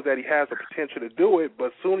knows that he has the potential to do it. But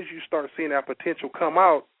as soon as you start seeing that potential come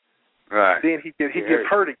out, then he gets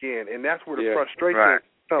hurt again, and that's where the frustration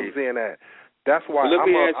comes in at. That's why. Let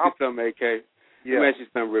me ask you something, AK. Let me ask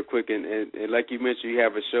you something real quick, and like you mentioned, you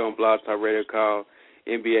have a show on Blog Talk Radio called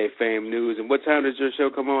NBA Fame News. And what time does your show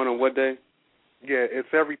come on what day? Yeah, it's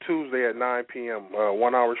every Tuesday at 9 p.m.,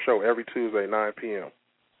 1-hour show every Tuesday, 9 p.m.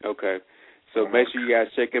 Okay. So make sure you guys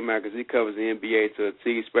check him out because he covers the NBA to a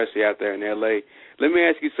T, especially out there in L.A. Let me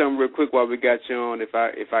ask you something real quick while we got you on, if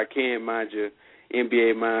I can, mind your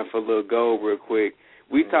NBA mind for a little gold real quick.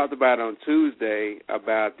 We talked about on Tuesday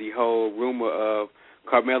about the whole rumor of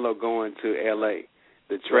Carmelo going to L.A.,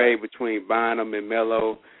 the trade between Bynum and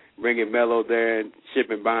Melo, bringing Melo there and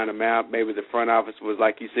shipping Bynum out. Maybe the front office was,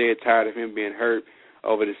 like you said, tired of him being hurt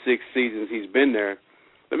over the 6 seasons he's been there.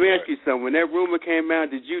 Let me ask you something. When that rumor came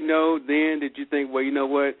out, did you know then? Did you think, well, you know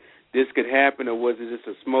what, this could happen, or was it just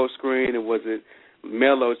a smoke screen, or was it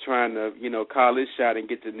Melo trying to, call his shot and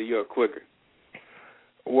get to New York quicker?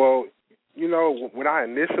 Well, when I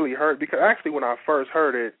initially heard, because actually when I first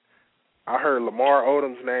heard it, I heard Lamar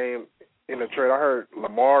Odom's name in the trade. I heard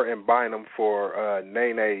Lamar and Bynum for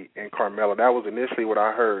Nene and Carmelo. That was initially what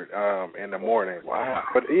I heard in the morning. Wow.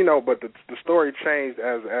 But the story changed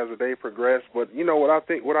as the day progressed. But what I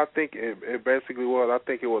think it basically was. I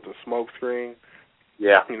think it was a smoke screen.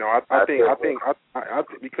 Yeah. I think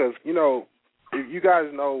because if you guys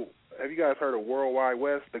know you guys heard of Worldwide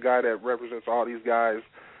West, the guy that represents all these guys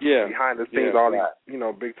behind the scenes, all these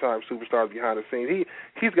big time superstars behind the scenes?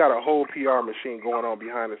 He's got a whole PR machine going on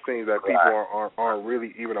behind the scenes that people aren't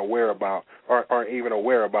really even aware about, aren't even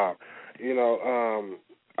aware about.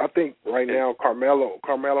 I think right now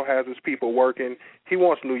Carmelo has his people working. He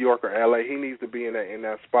wants New York or LA. He needs to be in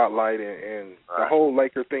that spotlight, and the whole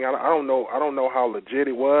Laker thing. I don't know how legit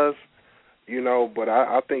it was, but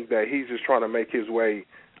I think that he's just trying to make his way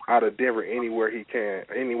out of Denver any way he can.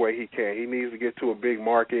 He needs to get to a big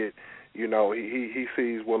market. He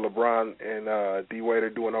sees what LeBron and D Wade are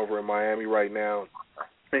doing over in Miami right now,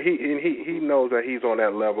 and he knows that he's on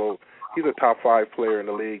that level. He's a top 5 player in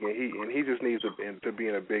the league, and he just needs to be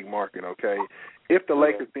in a big market. Okay, if the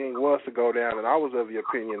Lakers thing was to go down, and I was of the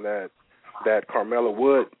opinion that Carmelo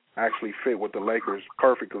would actually fit with the Lakers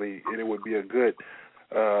perfectly, and it would be a good,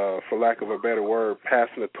 for lack of a better word,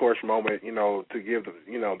 passing the torch moment. To give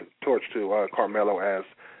the torch to Carmelo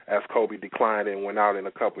as Kobe declined and went out in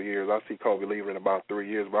a couple of years. I see Kobe leaving in about 3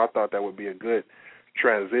 years, but I thought that would be a good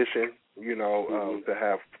transition. To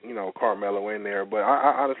have, Carmelo in there. But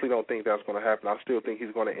I honestly don't think that's going to happen. I still think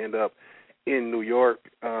he's going to end up in New York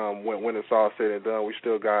when it's all said and done. We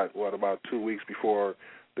still got, about 2 weeks before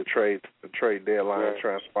the trade deadline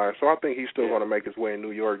transpires. So I think he's still going to make his way in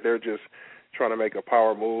New York. They're just trying to make a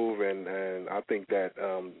power move, and I think that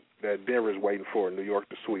that Denver's waiting for New York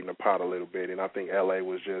to sweeten the pot a little bit, and I think LA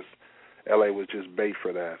was just bait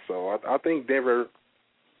for that. So I think Denver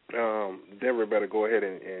better go ahead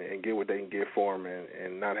and get what they can get for him,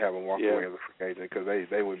 and not have him walk away as a free agent, because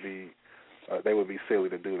they would be silly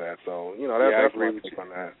to do that. So that's my take on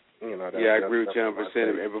that. I agree with you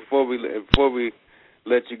 100%. And before we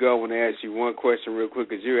let you go, I want to ask you one question real quick,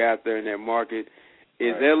 because you're out there in that market.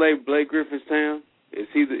 Is LA Blake Griffin's town? Is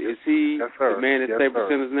he the man at Staples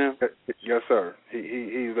Centers now? Yes, sir.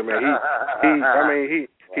 He's the man.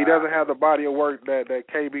 He doesn't have the body of work that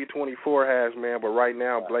KB24 has, man. But right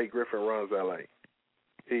now, Blake Griffin runs LA.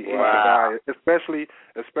 He's the guy,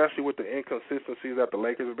 especially with the inconsistencies that the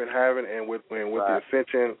Lakers have been having, and with the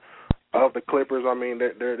ascension of the Clippers. I mean,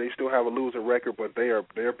 they still have a losing record, but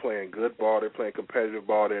they're playing good ball. They're playing competitive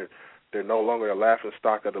ball. They're no longer a laughing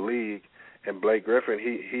stock of the league. And Blake Griffin,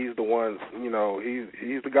 he's the one,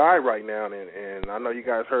 he's the guy right now. And I know you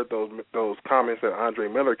guys heard those comments that Andre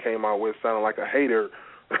Miller came out with, sounding like a hater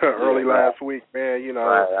early last week, man.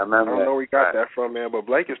 I don't know where he got that from, man. But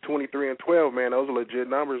Blake is 23-12, man. Those are legit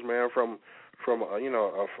numbers, man. From a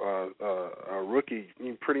rookie,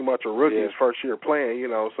 pretty much a rookie his first year playing,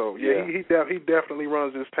 So he definitely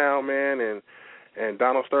runs this town, man. And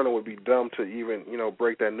Donald Sterling would be dumb to even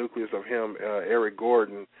break that nucleus of him, Eric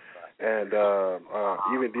Gordon. And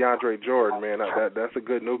even DeAndre Jordan, man, that's a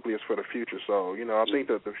good nucleus for the future. So, I think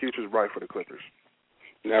that the future is bright for the Clippers.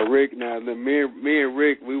 Now, Rick, me and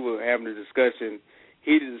Rick, we were having a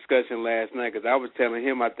heated discussion last night, because I was telling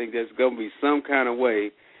him I think there's going to be some kind of way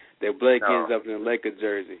that Blake ends up in a Lakers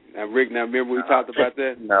jersey. Now, Rick, remember we talked about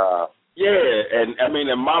that? No. Yeah, and I mean,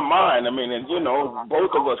 in my mind, and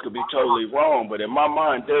both of us could be totally wrong, but in my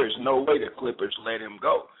mind, there is no way the Clippers let him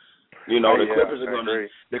go. The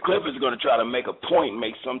Clippers are going to try to make a point,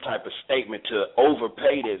 make some type of statement to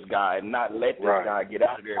overpay this guy and not let this guy get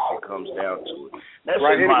out of there if it comes down to it. That's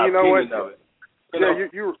right. my opinion of it.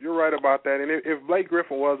 You're right about that. And if Blake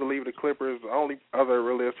Griffin was to leave the Clippers, the only other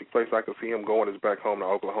realistic place I could see him going is back home to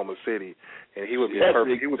Oklahoma City, and he would be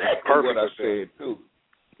perfect. He would be perfect. What I said too.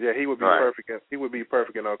 Yeah, he would be perfect. He would be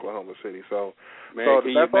perfect in Oklahoma City. So, man, so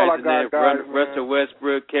that's all I got, guys. Russell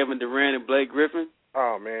Westbrook, Kevin Durant, and Blake Griffin.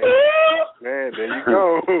 Oh man, there you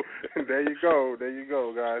go, there you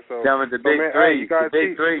go, guys. So, the big three, you guys the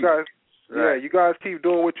big three. You guys keep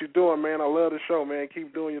doing what you're doing, man. I love the show, man.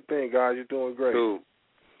 Keep doing your thing, guys. You're doing great. Cool.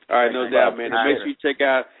 All right, no doubt, man. And make sure you check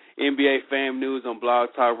out NBA Fam News on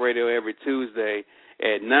Blog Talk Radio every Tuesday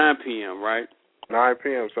at 9 p.m. Right? 9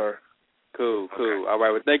 p.m., sir. Cool. All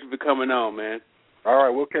right, well, thank you for coming on, man. All right,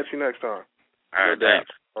 we'll catch you next time. All right, thanks.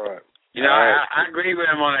 All right. I agree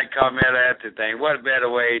with him on that Carmelo Anthony thing. What a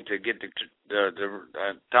better way to get the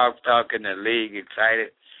talking the league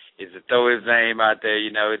excited is to throw his name out there.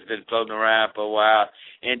 It's been floating around for a while.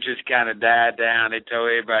 Interest kind of died down. They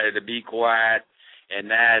told everybody to be quiet,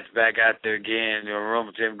 and now it's back out there again.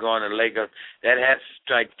 Rumors of him going to Lakers. That has to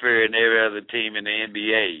strike fear in every other team in the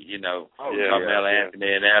NBA. Carmelo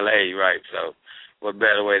Anthony in LA, right? So, what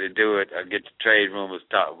better way to do it? Get the trade rumors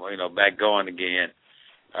back going again.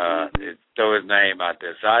 Throw his name out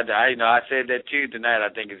there. So I said that to you tonight. I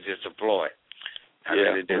think it's just a ploy. I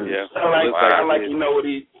really do. Yeah. Sound like you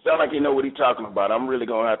know what he's talking about. I'm really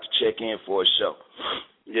gonna have to check in for a show.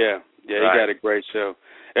 Yeah. Yeah, he got a great show.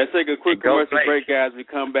 Let's take a quick commercial break, guys. We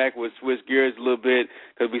come back, we'll switch gears a little bit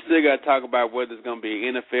because we still got to talk about whether it's going to be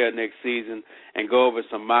NFL next season and go over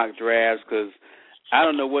some mock drafts because I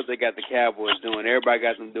don't know what they got the Cowboys doing. Everybody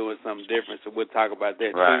got them doing something different, so we'll talk about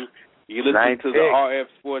that too. You listen to the RF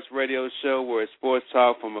Sports Radio Show where it's sports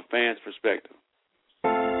talk from a fan's perspective.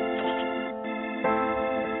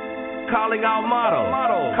 Calling all models,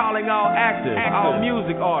 calling all actors, all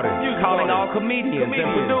music artists, calling all comedians and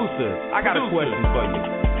producers. I got a question for you.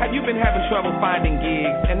 Have you been having trouble finding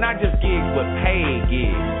gigs, and not just gigs, but paid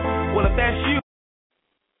gigs? Well, if that's you,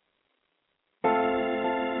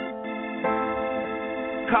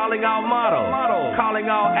 calling all models,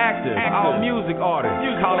 calling all actors, all music artists,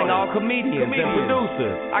 calling all comedians and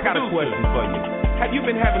producers. I got a question for you. Have you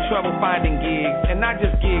been having trouble finding gigs, and not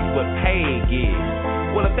just gigs, but paid gigs?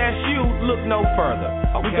 Well, if that's you, look no further.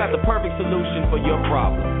 We got the perfect solution for your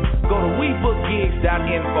problem. Go to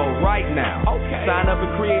WeBookGigs.info right now. Sign up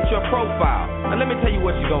and create your profile. Now, let me tell you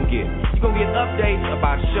what you're going to get. You're going to get updates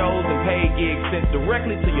about shows and paid gigs sent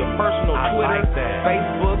directly to your personal Twitter,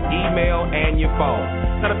 Facebook, email, and your phone.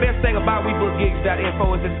 Now, the best thing about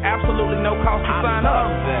WeBookGigs.info is there's absolutely no cost to sign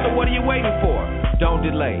up. So what are you waiting for? Don't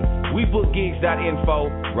delay.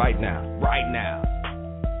 WeBookGigs.info right now. Right now.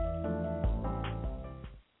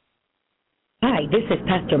 Hi, this is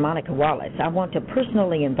Pastor Monica Wallace. I want to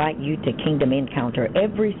personally invite you to Kingdom Encounter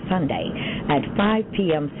every Sunday at 5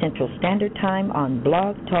 p.m. Central Standard Time on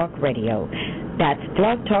Blog Talk Radio. That's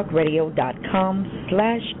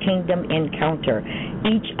blogtalkradio.com/Kingdom Encounter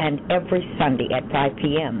each and every Sunday at 5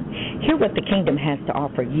 p.m. Hear what the Kingdom has to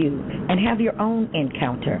offer you and have your own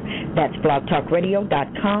encounter. That's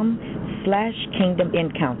blogtalkradio.com/Kingdom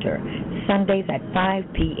Encounter. Sundays at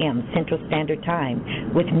 5 p.m. Central Standard Time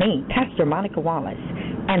with me, Pastor Monica Wallace,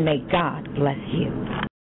 and may God bless you.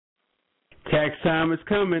 Tax time is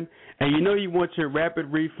coming, and you know you want your rapid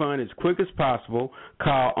refund as quick as possible.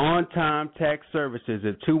 Call On Time Tax Services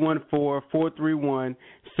at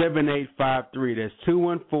 214-431-7853. That's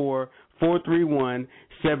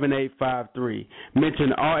 214-431-7853.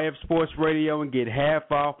 Mention RF Sports Radio and get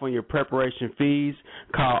half off on your preparation fees.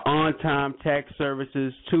 Call On Time Tax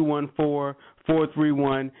Services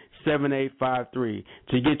 214-431-7853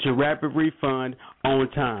 to get your rapid refund on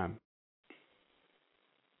time.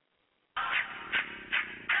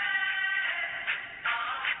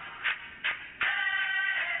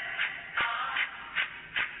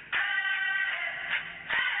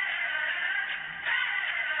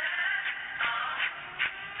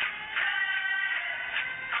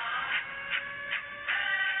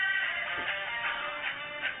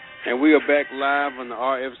 And we are back live on the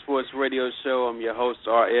RF Sports Radio Show. I'm your host,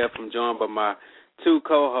 RF. I'm joined by my two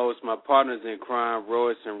co-hosts, my partners in crime,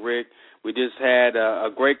 Royce and Rick. We just had a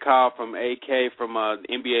great call from AK from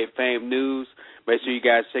NBA Fame News. Make sure you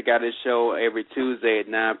guys check out his show every Tuesday at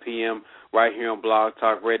 9 p.m. right here on Blog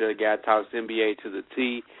Talk Radio. The guy talks NBA to the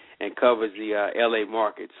T and covers the L.A.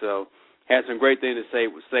 market. So had some great things to say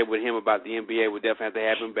with him about the NBA. We'll definitely have to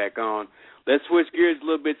have him back on. Let's switch gears a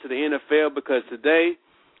little bit to the NFL because today –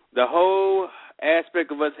 the whole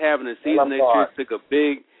aspect of us having a season next year took a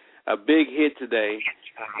big hit today,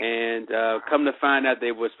 and come to find out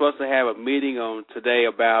they were supposed to have a meeting on today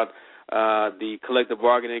about the collective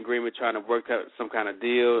bargaining agreement, trying to work out some kind of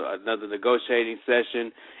deal, another negotiating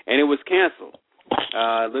session, and it was canceled.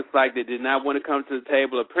 It looks like they did not want to come to the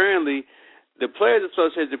table. Apparently, the Players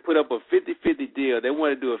Association put up a 50-50 deal. They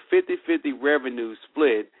want to do a 50-50 revenue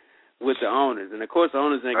split with the owners. And, of course, the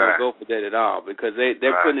owners ain't going to go for that at all because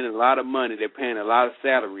they're putting in a lot of money. They're paying a lot of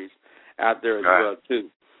salaries out there as well, too.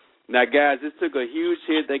 Now, guys, this took a huge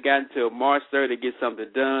hit. They got until March 3rd to get something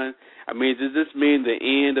done. I mean, does this mean the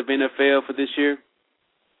end of NFL for this year?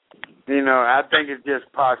 You know, I think it's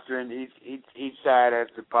just posturing. Each side has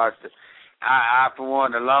to posture. I for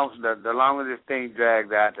one, the longer this thing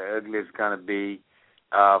drags out, the uglier it's going to be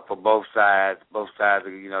for both sides. Both sides,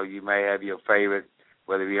 you know, you may have your favorite,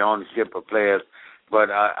 whether it be ownership or players. But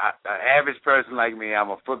an average person like me, I'm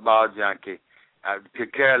a football junkie. I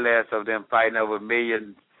could care less of them fighting over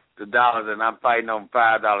millions of dollars, and I'm fighting on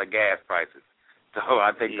 $5 gas prices. So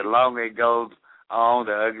I think the longer it goes on,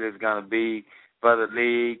 the uglier it's going to be for the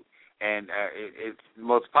league. And it's the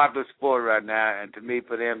most popular sport right now, and to me,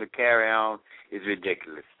 for them to carry on is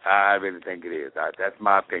ridiculous. I really think it is. That's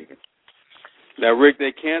my opinion. Now, Rick,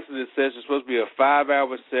 they canceled this session. It's supposed to be a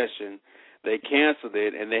 5-hour session. They canceled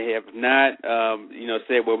it, and they have not,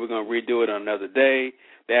 said, well, we're going to redo it on another day.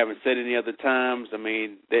 They haven't said any other times. I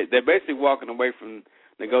mean, they're basically walking away from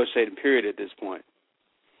negotiating period at this point.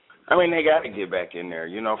 I mean, they got to get back in there.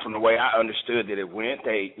 You know, from the way I understood that it went,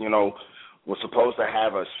 they, was supposed to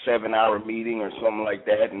have a 7-hour meeting or something like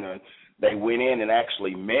that, and they went in and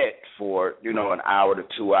actually met for, an hour to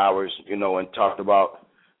 2 hours, and talked about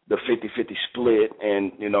the 50-50 split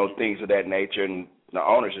and, things of that nature. And the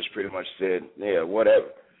owners just pretty much said, yeah, whatever.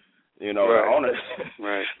 Right. The owners,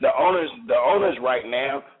 right. the owners right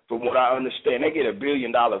now, from what I understand, they get $1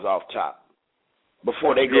 billion off top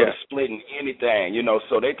before they go to splitting anything,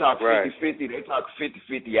 So they talk 50-50, they talk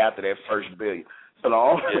 50-50 after that first $1 billion. So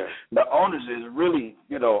the owners is really,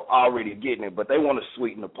 already getting it, but they want to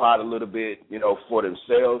sweeten the pot a little bit, for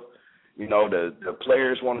themselves. The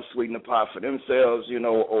players want to sweeten the pot for themselves,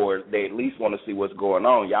 or they at least want to see what's going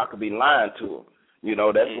on. Y'all could be lying to them.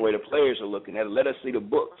 That's the way the players are looking at it. Let us see the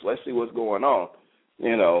books. Let's see what's going on.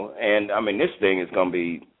 And, I mean, this thing is going to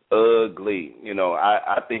be ugly.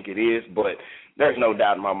 I think it is, but there's no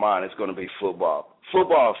doubt in my mind it's going to be football.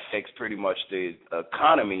 Football affects pretty much the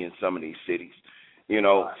economy in some of these cities.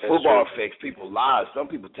 Football affects people's lives. Some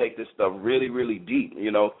people take this stuff really, really deep,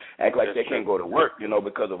 act like they can't go to work,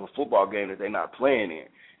 because of a football game that they're not playing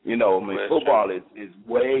in. Football is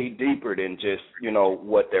way deeper than just,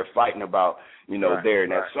 what they're fighting about, there.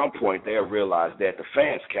 And at some point they'll realize that the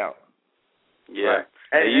fans count. Yeah.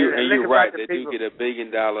 And you're right. They do get $1 billion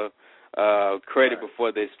credit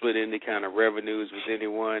before they split any kind of revenues with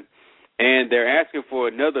anyone. And they're asking for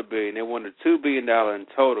another $1 billion. They want a $2 billion in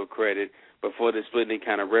total credit before they split any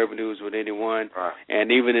kind of revenues with anyone. Right.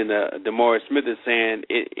 And even in the Morris Smith is saying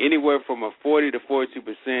anywhere from a 40 to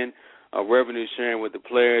 42% of revenue sharing with the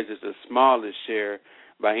players is the smallest share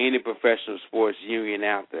by any professional sports union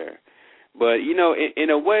out there. But, in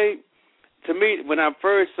a way, to me, when I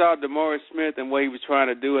first saw DeMaurice Smith and what he was trying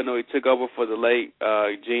to do, I know he took over for the late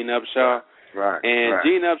Gene Upshaw. Right. And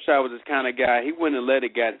Gene Upshaw was this kind of guy, he wouldn't have let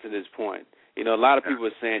it get to this point. A lot of people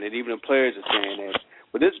are saying it, even the players are saying that.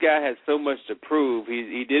 But this guy has so much to prove.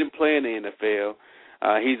 He didn't play in the NFL.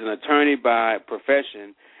 He's an attorney by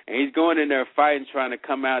profession, and he's going in there fighting, trying to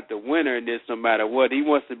come out the winner in this no matter what. He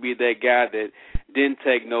wants to be that guy that didn't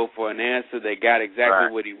take no for an answer, that got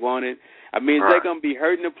exactly what he wanted. I mean, is that going to be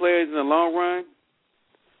hurting the players in the long run?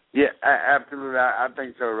 Yeah, absolutely. I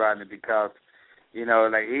think so, Rodney, because,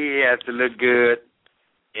 like he has to look good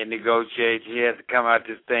in negotiation. He has to come out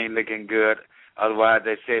this thing looking good. Otherwise,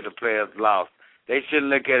 they say the players lost. They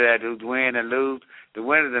shouldn't look at it as who's win and lose. The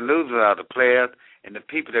winners and losers are the players and the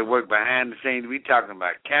people that work behind the scenes. We talking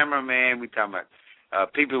about cameramen. We talking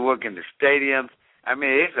about people who work in the stadiums. I mean,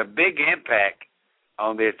 it's a big impact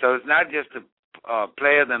on this. So it's not just the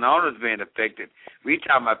players and owners being affected. We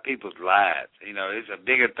talking about people's lives. It's a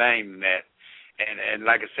bigger thing than that. And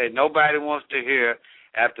like I said, nobody wants to hear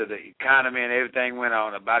after the economy and everything went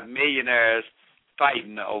on about millionaires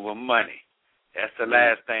fighting over money. That's the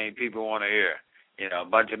last thing people want to hear. A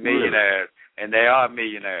bunch of millionaires, and they are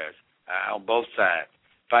millionaires on both sides,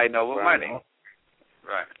 fighting over money.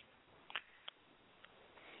 Right.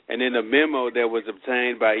 And in a memo that was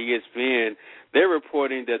obtained by ESPN, they're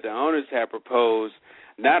reporting that the owners have proposed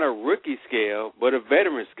not a rookie scale, but a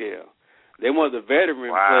veteran scale. They want the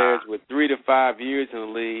veteran players with 3 to 5 years in the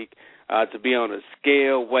league to be on a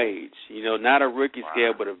scale wage. Not a rookie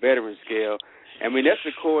scale, but a veteran scale. I mean, that's the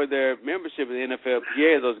core of their membership in the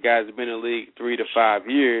NFLPA. Those guys have been in the league 3 to 5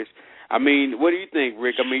 years. I mean, what do you think,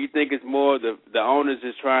 Rick? I mean, you think it's more the owners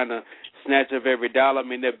is trying to snatch up every dollar? I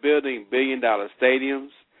mean, they're building billion-dollar stadiums.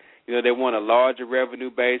 They want a larger revenue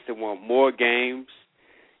base. They want more games.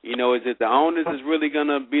 Is it the owners is really going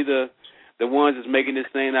to be the ones that's making this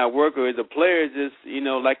thing not work, or is the players just,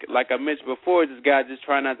 like I mentioned before, this guy just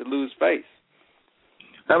trying not to lose face?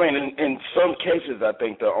 I mean, in some cases, I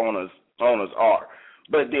think the owners are.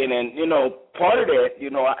 But then, part of that,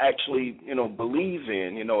 I actually, believe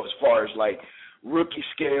in, as far as like rookie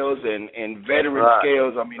scales and veteran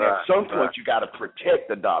scales. I mean, at some point you got to protect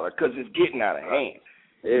the dollar because it's getting out of hand.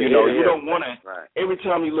 You don't want to, every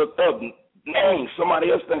time you look up,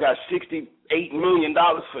 somebody else done got $68 million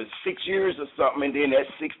for 6 years or something, and then that's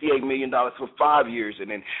 $68 million for 5 years,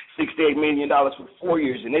 and then $68 million for 4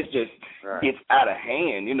 years, and it just gets out of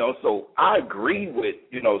hand, So I agree with,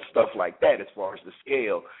 stuff like that as far as the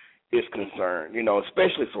scale is concerned,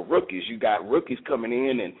 especially for rookies. You got rookies coming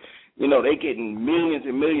in and, they getting millions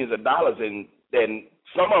and millions of dollars, and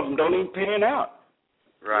some of them don't even pan out.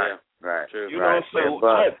 Right. Right. So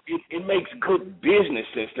it makes good business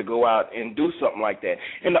sense to go out and do something like that.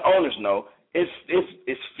 And the owners know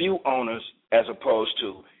it's few owners as opposed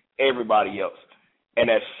to everybody else. And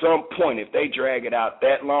at some point, if they drag it out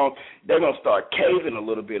that long, they're going to start caving a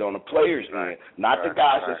little bit on the players' end. Not the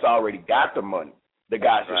guys that's already got the money, the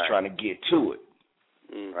guys that's trying to get to it.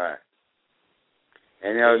 Right.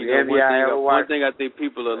 And one thing I think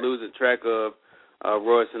people are losing track of,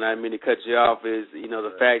 Royce, and I didn't mean to cut you off, is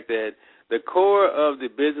the fact that the core of the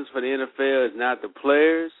business for the NFL is not the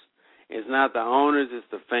players, it's not the owners, it's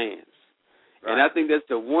the fans. Right. And I think that's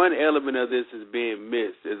the one element of this is being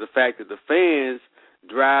missed, is the fact that the fans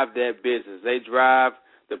drive that business. They drive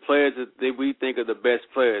the players that we think are the best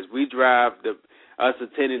players. We drive us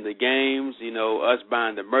attending the games, us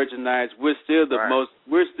buying the merchandise. We're still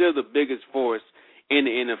we're still the biggest force in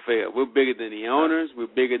the NFL. We're bigger than the owners. We're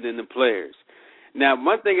bigger than the players. Now,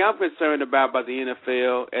 one thing I'm concerned about the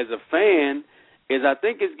NFL as a fan is I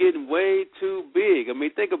think it's getting way too big. I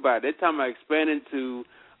mean, think about it. They're talking about expanding to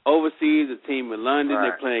overseas, a team in London.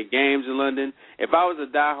 Right. They're playing games in London. If I was a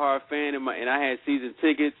diehard fan and I had season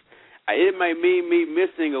tickets, it might mean me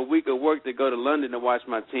missing a week of work to go to London to watch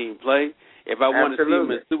my team play. If I want to see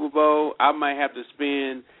them in the Super Bowl, I might have to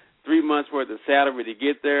spend 3 months' worth of salary to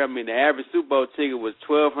get there. I mean, the average Super Bowl ticket was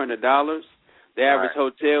 $1,200. The average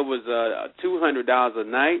hotel was $200 a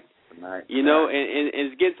night. And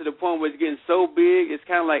it's getting to the point where it's getting so big, it's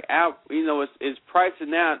kind of like it's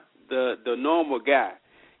pricing out the normal guy.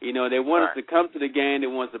 They want us to come to the game. They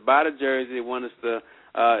want us to buy the jersey. They want us to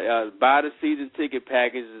buy the season ticket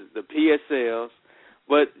packages, the PSLs.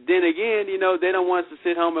 But then again, they don't want us to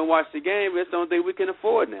sit home and watch the game. That's the only thing we can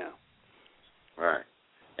afford now. Right.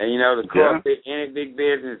 And, the core of any big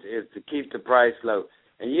business is to keep the price low.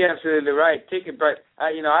 And you're absolutely right. Ticket price,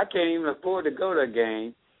 I can't even afford to go to a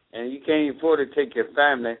game, and you can't even afford to take your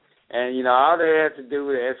family. And, all they have to do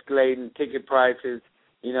with escalating ticket prices,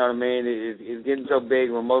 you know what I mean, it's getting so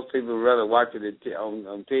big when most people would rather watch it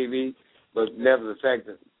on TV. But never the fact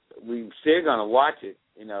that we still going to watch it,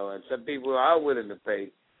 and some people are willing to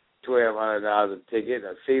pay $1,200 a ticket.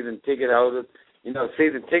 A season ticket holders,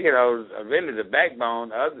 season ticket holders are really the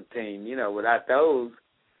backbone of the team. Without those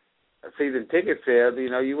season ticket sales,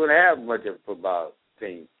 you wouldn't have much of a football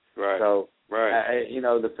team. Right. So,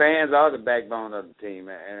 the fans are the backbone of the team,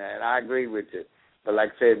 and I agree with you. But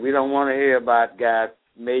like I said, we don't want to hear about guys,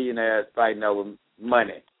 millionaires fighting over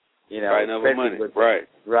money. Fighting over money,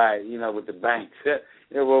 right, with the banks.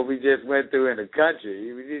 What we just went through in the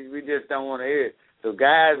country, we just don't want to hear it. So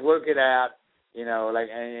guys, work it out,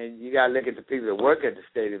 and you got to look at the people that work at the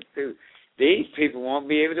stadium too. These people won't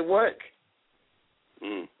be able to work.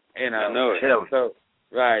 I know it. So,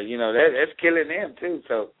 that's killing them too.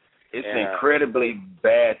 So it's incredibly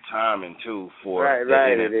bad timing too for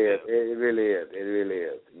right. It is. It really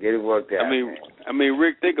is. Get it worked out. I mean,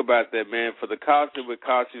 Rick, think about that, man. For the cost it would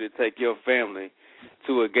cost you to take your family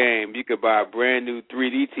to a game, you could buy a brand new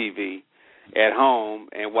 3D TV at home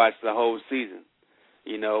and watch the whole season.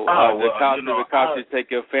 The cost it would cost you to take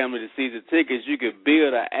your family to season tickets, you could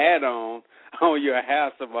build an add-on on your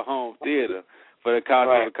house of a home theater for the cost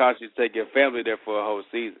it would cost you to take your family there for a whole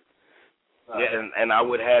season. Yeah, and I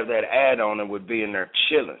would have that add-on and would be in there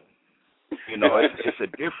chilling. It's a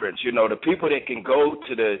difference. The people that can go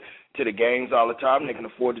to the games all the time, they can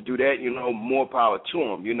afford to do that. More power to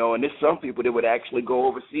them. And there's some people that would actually go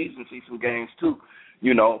overseas and see some games too.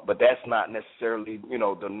 But that's not necessarily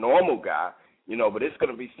the normal guy. But it's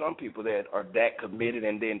going to be some people that are that committed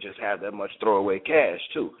and then just have that much throwaway cash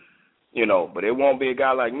too. But it won't be a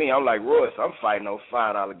guy like me. I'm like Royce. I'm fighting over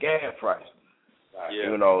 $5 gas price.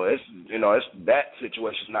 Yeah. It's that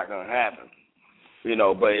situation's not going to happen.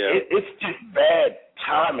 But it's just bad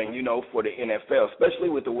timing, for the NFL, especially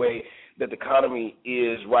with the way that the economy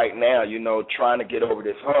is right now, trying to get over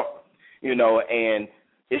this hump, and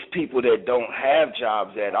it's people that don't have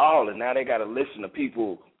jobs at all, and now they got to listen to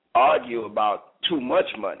people argue about too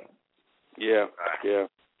much money. Yeah.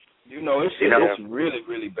 It's really,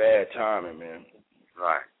 really bad timing, man.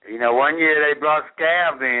 Right. 1 year they brought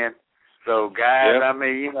scabs in. So, guys,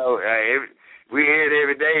 we hear it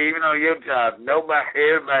every day, even on your job.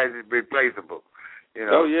 Everybody's replaceable.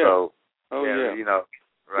 Right. What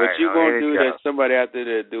you gonna do? job. There's somebody out there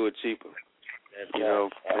to do it cheaper.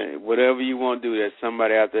 Whatever you want to do, there's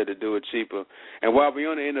somebody out there to do it cheaper. And while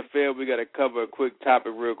we're on the NFL, we got to cover a quick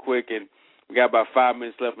topic real quick, and we got about 5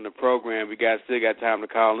 minutes left in the program. We still got time to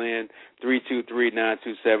call in,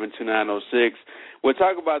 323-927-2906. We'll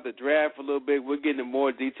talk about the draft a little bit. We'll get into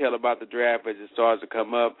more detail about the draft as it starts to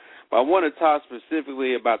come up. But I want to talk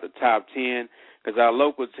specifically about the top 10 because our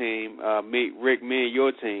local team, Rick, me and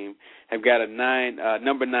your team, have got a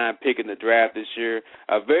number 9 pick in the draft this year.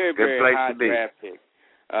 A very, very high draft pick,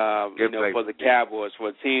 for the Cowboys, for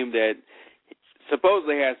a team that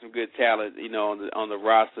supposedly has some good talent, on the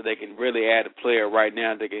roster. They can really add a player right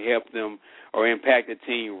now that can help them or impact the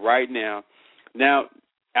team right now. Now,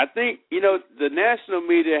 I think, the national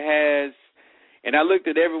media has And I looked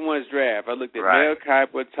at everyone's draft. I looked at Mel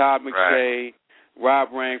Kiper, Todd McShay, Rob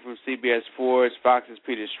Rang from CBS Sports, Fox's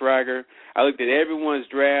Peter Schrager. I looked at everyone's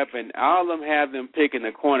draft, and all of them have them picking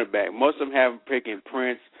a cornerback. Most of them have them picking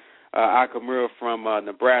Prince Akamura from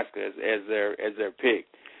Nebraska as their pick.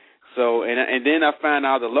 So, and then I find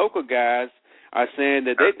out the local guys are saying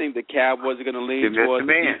that they think the Cowboys are going to lean towards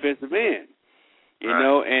the defensive end. You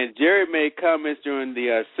know, and Jerry made comments during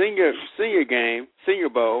the Senior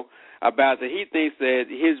Bowl about that he thinks that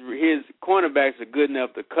his cornerbacks are good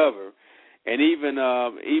enough to cover. And even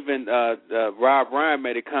Rob Ryan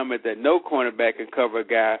made a comment that no cornerback can cover a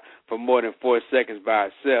guy for more than 4 seconds by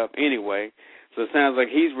himself anyway. So it sounds like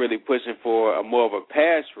he's really pushing for more of a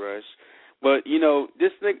pass rush. But, you know,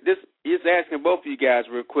 just asking both of you guys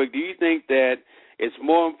real quick, do you think that it's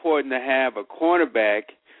more important to have a cornerback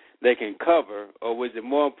that can cover, or was it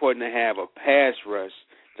more important to have a pass rush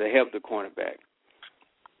to help the cornerback?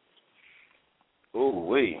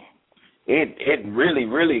 Ooh-wee. It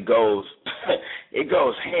really goes it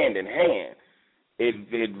goes hand in hand.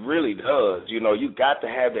 It really does. You know, you got to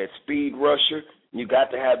have that speed rusher. You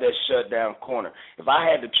got to have that shutdown corner. If I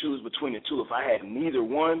had to choose between the two, if I had neither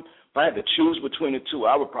one, if I had to choose between the two,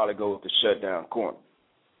 I would probably go with the shutdown corner.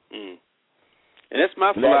 And that's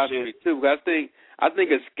my philosophy too. Because I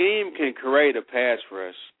think a scheme can create a pass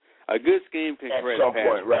rush. A good scheme can create a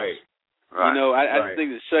pass rush. Right. You know, I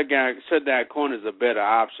think the shutdown corner is a better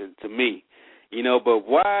option to me. You know, but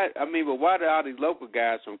why do all these local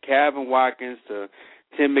guys from Calvin Watkins to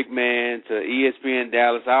Tim McMahon to ESPN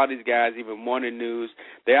Dallas, all these guys, even Morning News,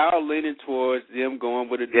 they all leaning towards them going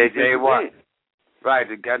with a J.J. Watt. end. Right,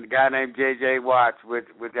 the guy named J.J. Watts, which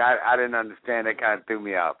I didn't understand. That kind of threw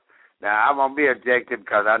me off. Now, I'm going to be objective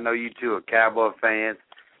because I know you two are Cowboy fans.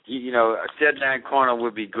 You know, a shutdown corner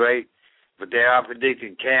would be great, but they are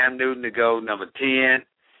predicting Cam Newton to go number 10.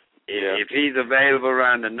 If he's available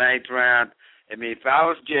around the 9th round, I mean, if I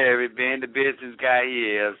was Jerry, being the business guy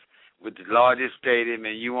he is, with the largest stadium,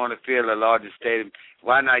 and you want to fill the largest stadium,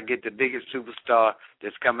 why not get the biggest superstar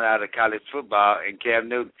that's coming out of college football in Cam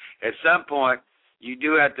Newton? At some point, you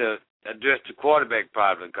do have to address the quarterback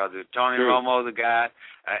problem because if Tony Romo's the guy,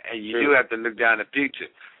 and you do have to look down the future.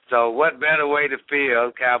 So what better way to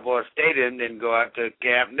fill Cowboy Stadium than go out to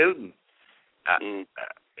Cam Newton? And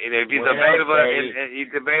if he's available,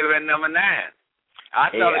 he's available at number 9. I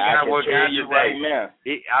saw the guy work out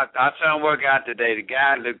today. I saw him work out today. The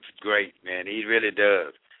guy looks great, man. He really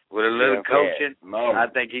does. With a little coaching, I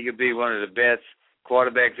think he could be one of the best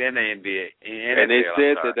quarterbacks in the NBA. And they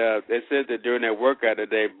said that during that workout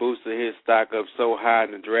today, boosted his stock up so high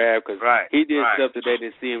in the draft because he did stuff that they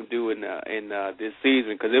didn't see him do in this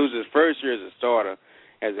season because it was his first year as a starter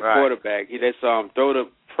as a quarterback. They saw him throw the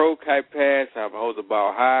pro-type pass, hold the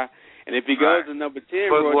ball high. And if he goes to number 10,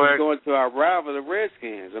 Roy, he's going to our rival, the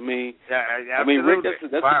Redskins. Rick,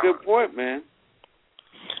 that's a good point, man.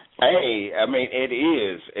 Hey, it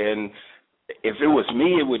is. And if it was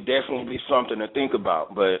me, it would definitely be something to think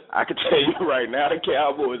about. But I can tell you right now, the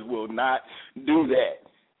Cowboys will not do that.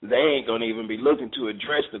 They ain't going to even be looking to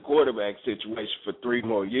address the quarterback situation for 3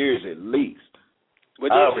 more years at least.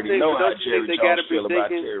 But I already know how Jerry Jones feel about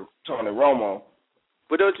Tony Romo.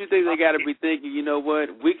 But don't you think they got to be thinking, you know what,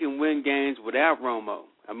 we can win games without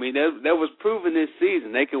Romo? I mean, that was proven this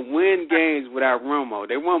season. They can win games without Romo.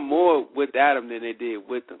 They won more without him than they did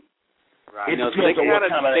with him. Right. You know, so they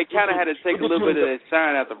kind of had to take a little bit of that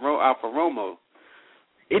shine out for Romo.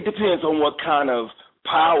 It depends on what kind of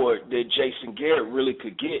power that Jason Garrett really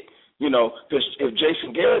could get. You know, because if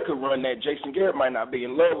Jason Garrett could run that, Jason Garrett might not be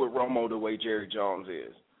in love with Romo the way Jerry Jones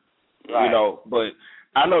is. Right. You know, but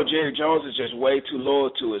I know Jerry Jones is just way too loyal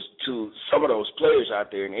to some of those players out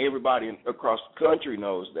there, and everybody across the country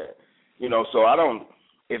knows that. You know, so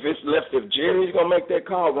if Jerry's going to make that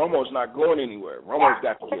call, Romo's not going anywhere. Romo's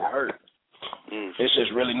got to get hurt. It's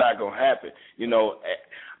just really not going to happen. You know,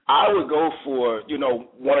 I would go for, you know,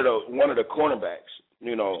 one of the cornerbacks,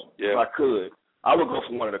 you know, if I could. I would go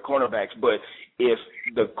for one of the cornerbacks. But if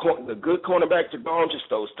the good cornerbacks are gone, just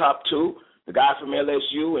those top 2, the guy from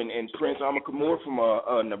LSU and Prince Amukamara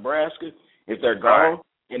from Nebraska, if they're gone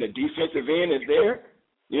and the defensive end is there,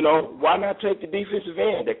 you know, why not take the defensive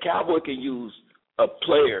end? The Cowboy can use a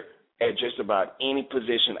player at just about any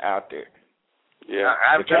position out there. Yeah,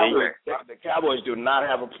 the Cowboys should not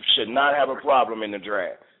have a problem in the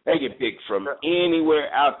draft. They can pick from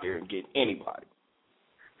anywhere out there and get anybody.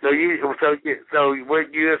 So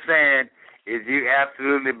what you're saying is you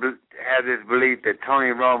absolutely have this belief that Tony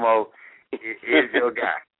Romo is your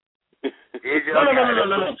guy. No.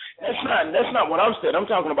 That's not what I'm saying. I'm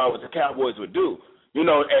talking about what the Cowboys would do. You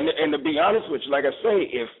know, and to be honest with you, like I say,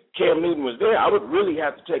 if Cam Newton was there, I would really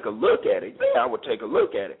have to take a look at it. Yeah, I would take a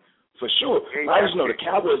look at it for sure. I just know the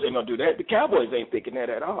Cowboys ain't gonna do that. The Cowboys ain't thinking that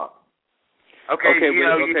at all. Okay,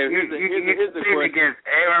 here's the question against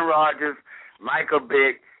Aaron Rodgers, Michael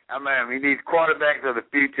Vick. I mean, these quarterbacks of the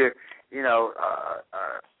future. You know,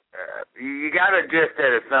 you got to address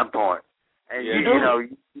that at some point, and you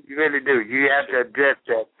really do. You have to address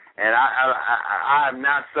that. And I'm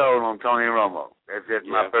not sold on Tony Romo. That's just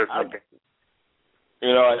my personal opinion.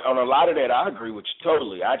 You know, on a lot of that, I agree with you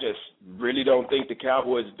totally. I just really don't think the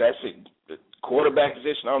Cowboys, that's it. The quarterback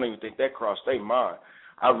position, I don't even think that crossed their mind.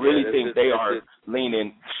 I really think they are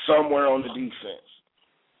leaning somewhere on the defense.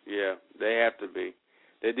 Yeah, they have to be.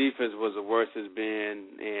 Their defense was the worst it's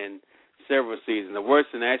been in several seasons. The worst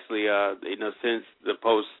in actually, since the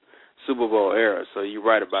post-Super Bowl era. So you're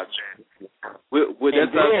right about that.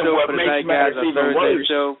 That's our show for tonight, guys. Our Thursday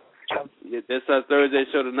show. That's our Thursday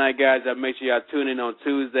show tonight, guys. Make sure y'all tune in on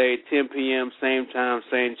Tuesday, 10 p.m., same time,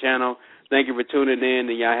 same channel. Thank you for tuning in,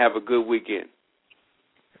 and y'all have a good weekend.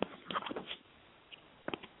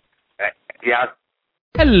 Yeah.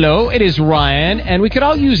 Hello, it is Ryan, and we could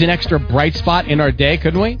all use an extra bright spot in our day,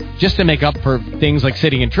 couldn't we? Just to make up for things like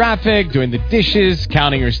sitting in traffic, doing the dishes,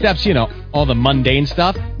 counting your steps, all the mundane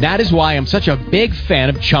stuff. That is why I'm such a big fan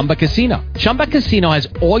of Chumba Casino. Chumba Casino has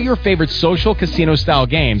all your favorite social casino-style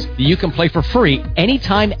games that you can play for free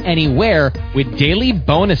anytime, anywhere with daily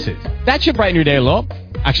bonuses. That should brighten your day a little.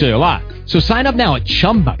 Actually, a lot. So sign up now at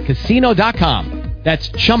ChumbaCasino.com. That's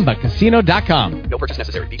ChumbaCasino.com. No purchase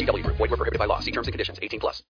necessary. VGW Group. Void where prohibited by law. See terms and conditions. 18+.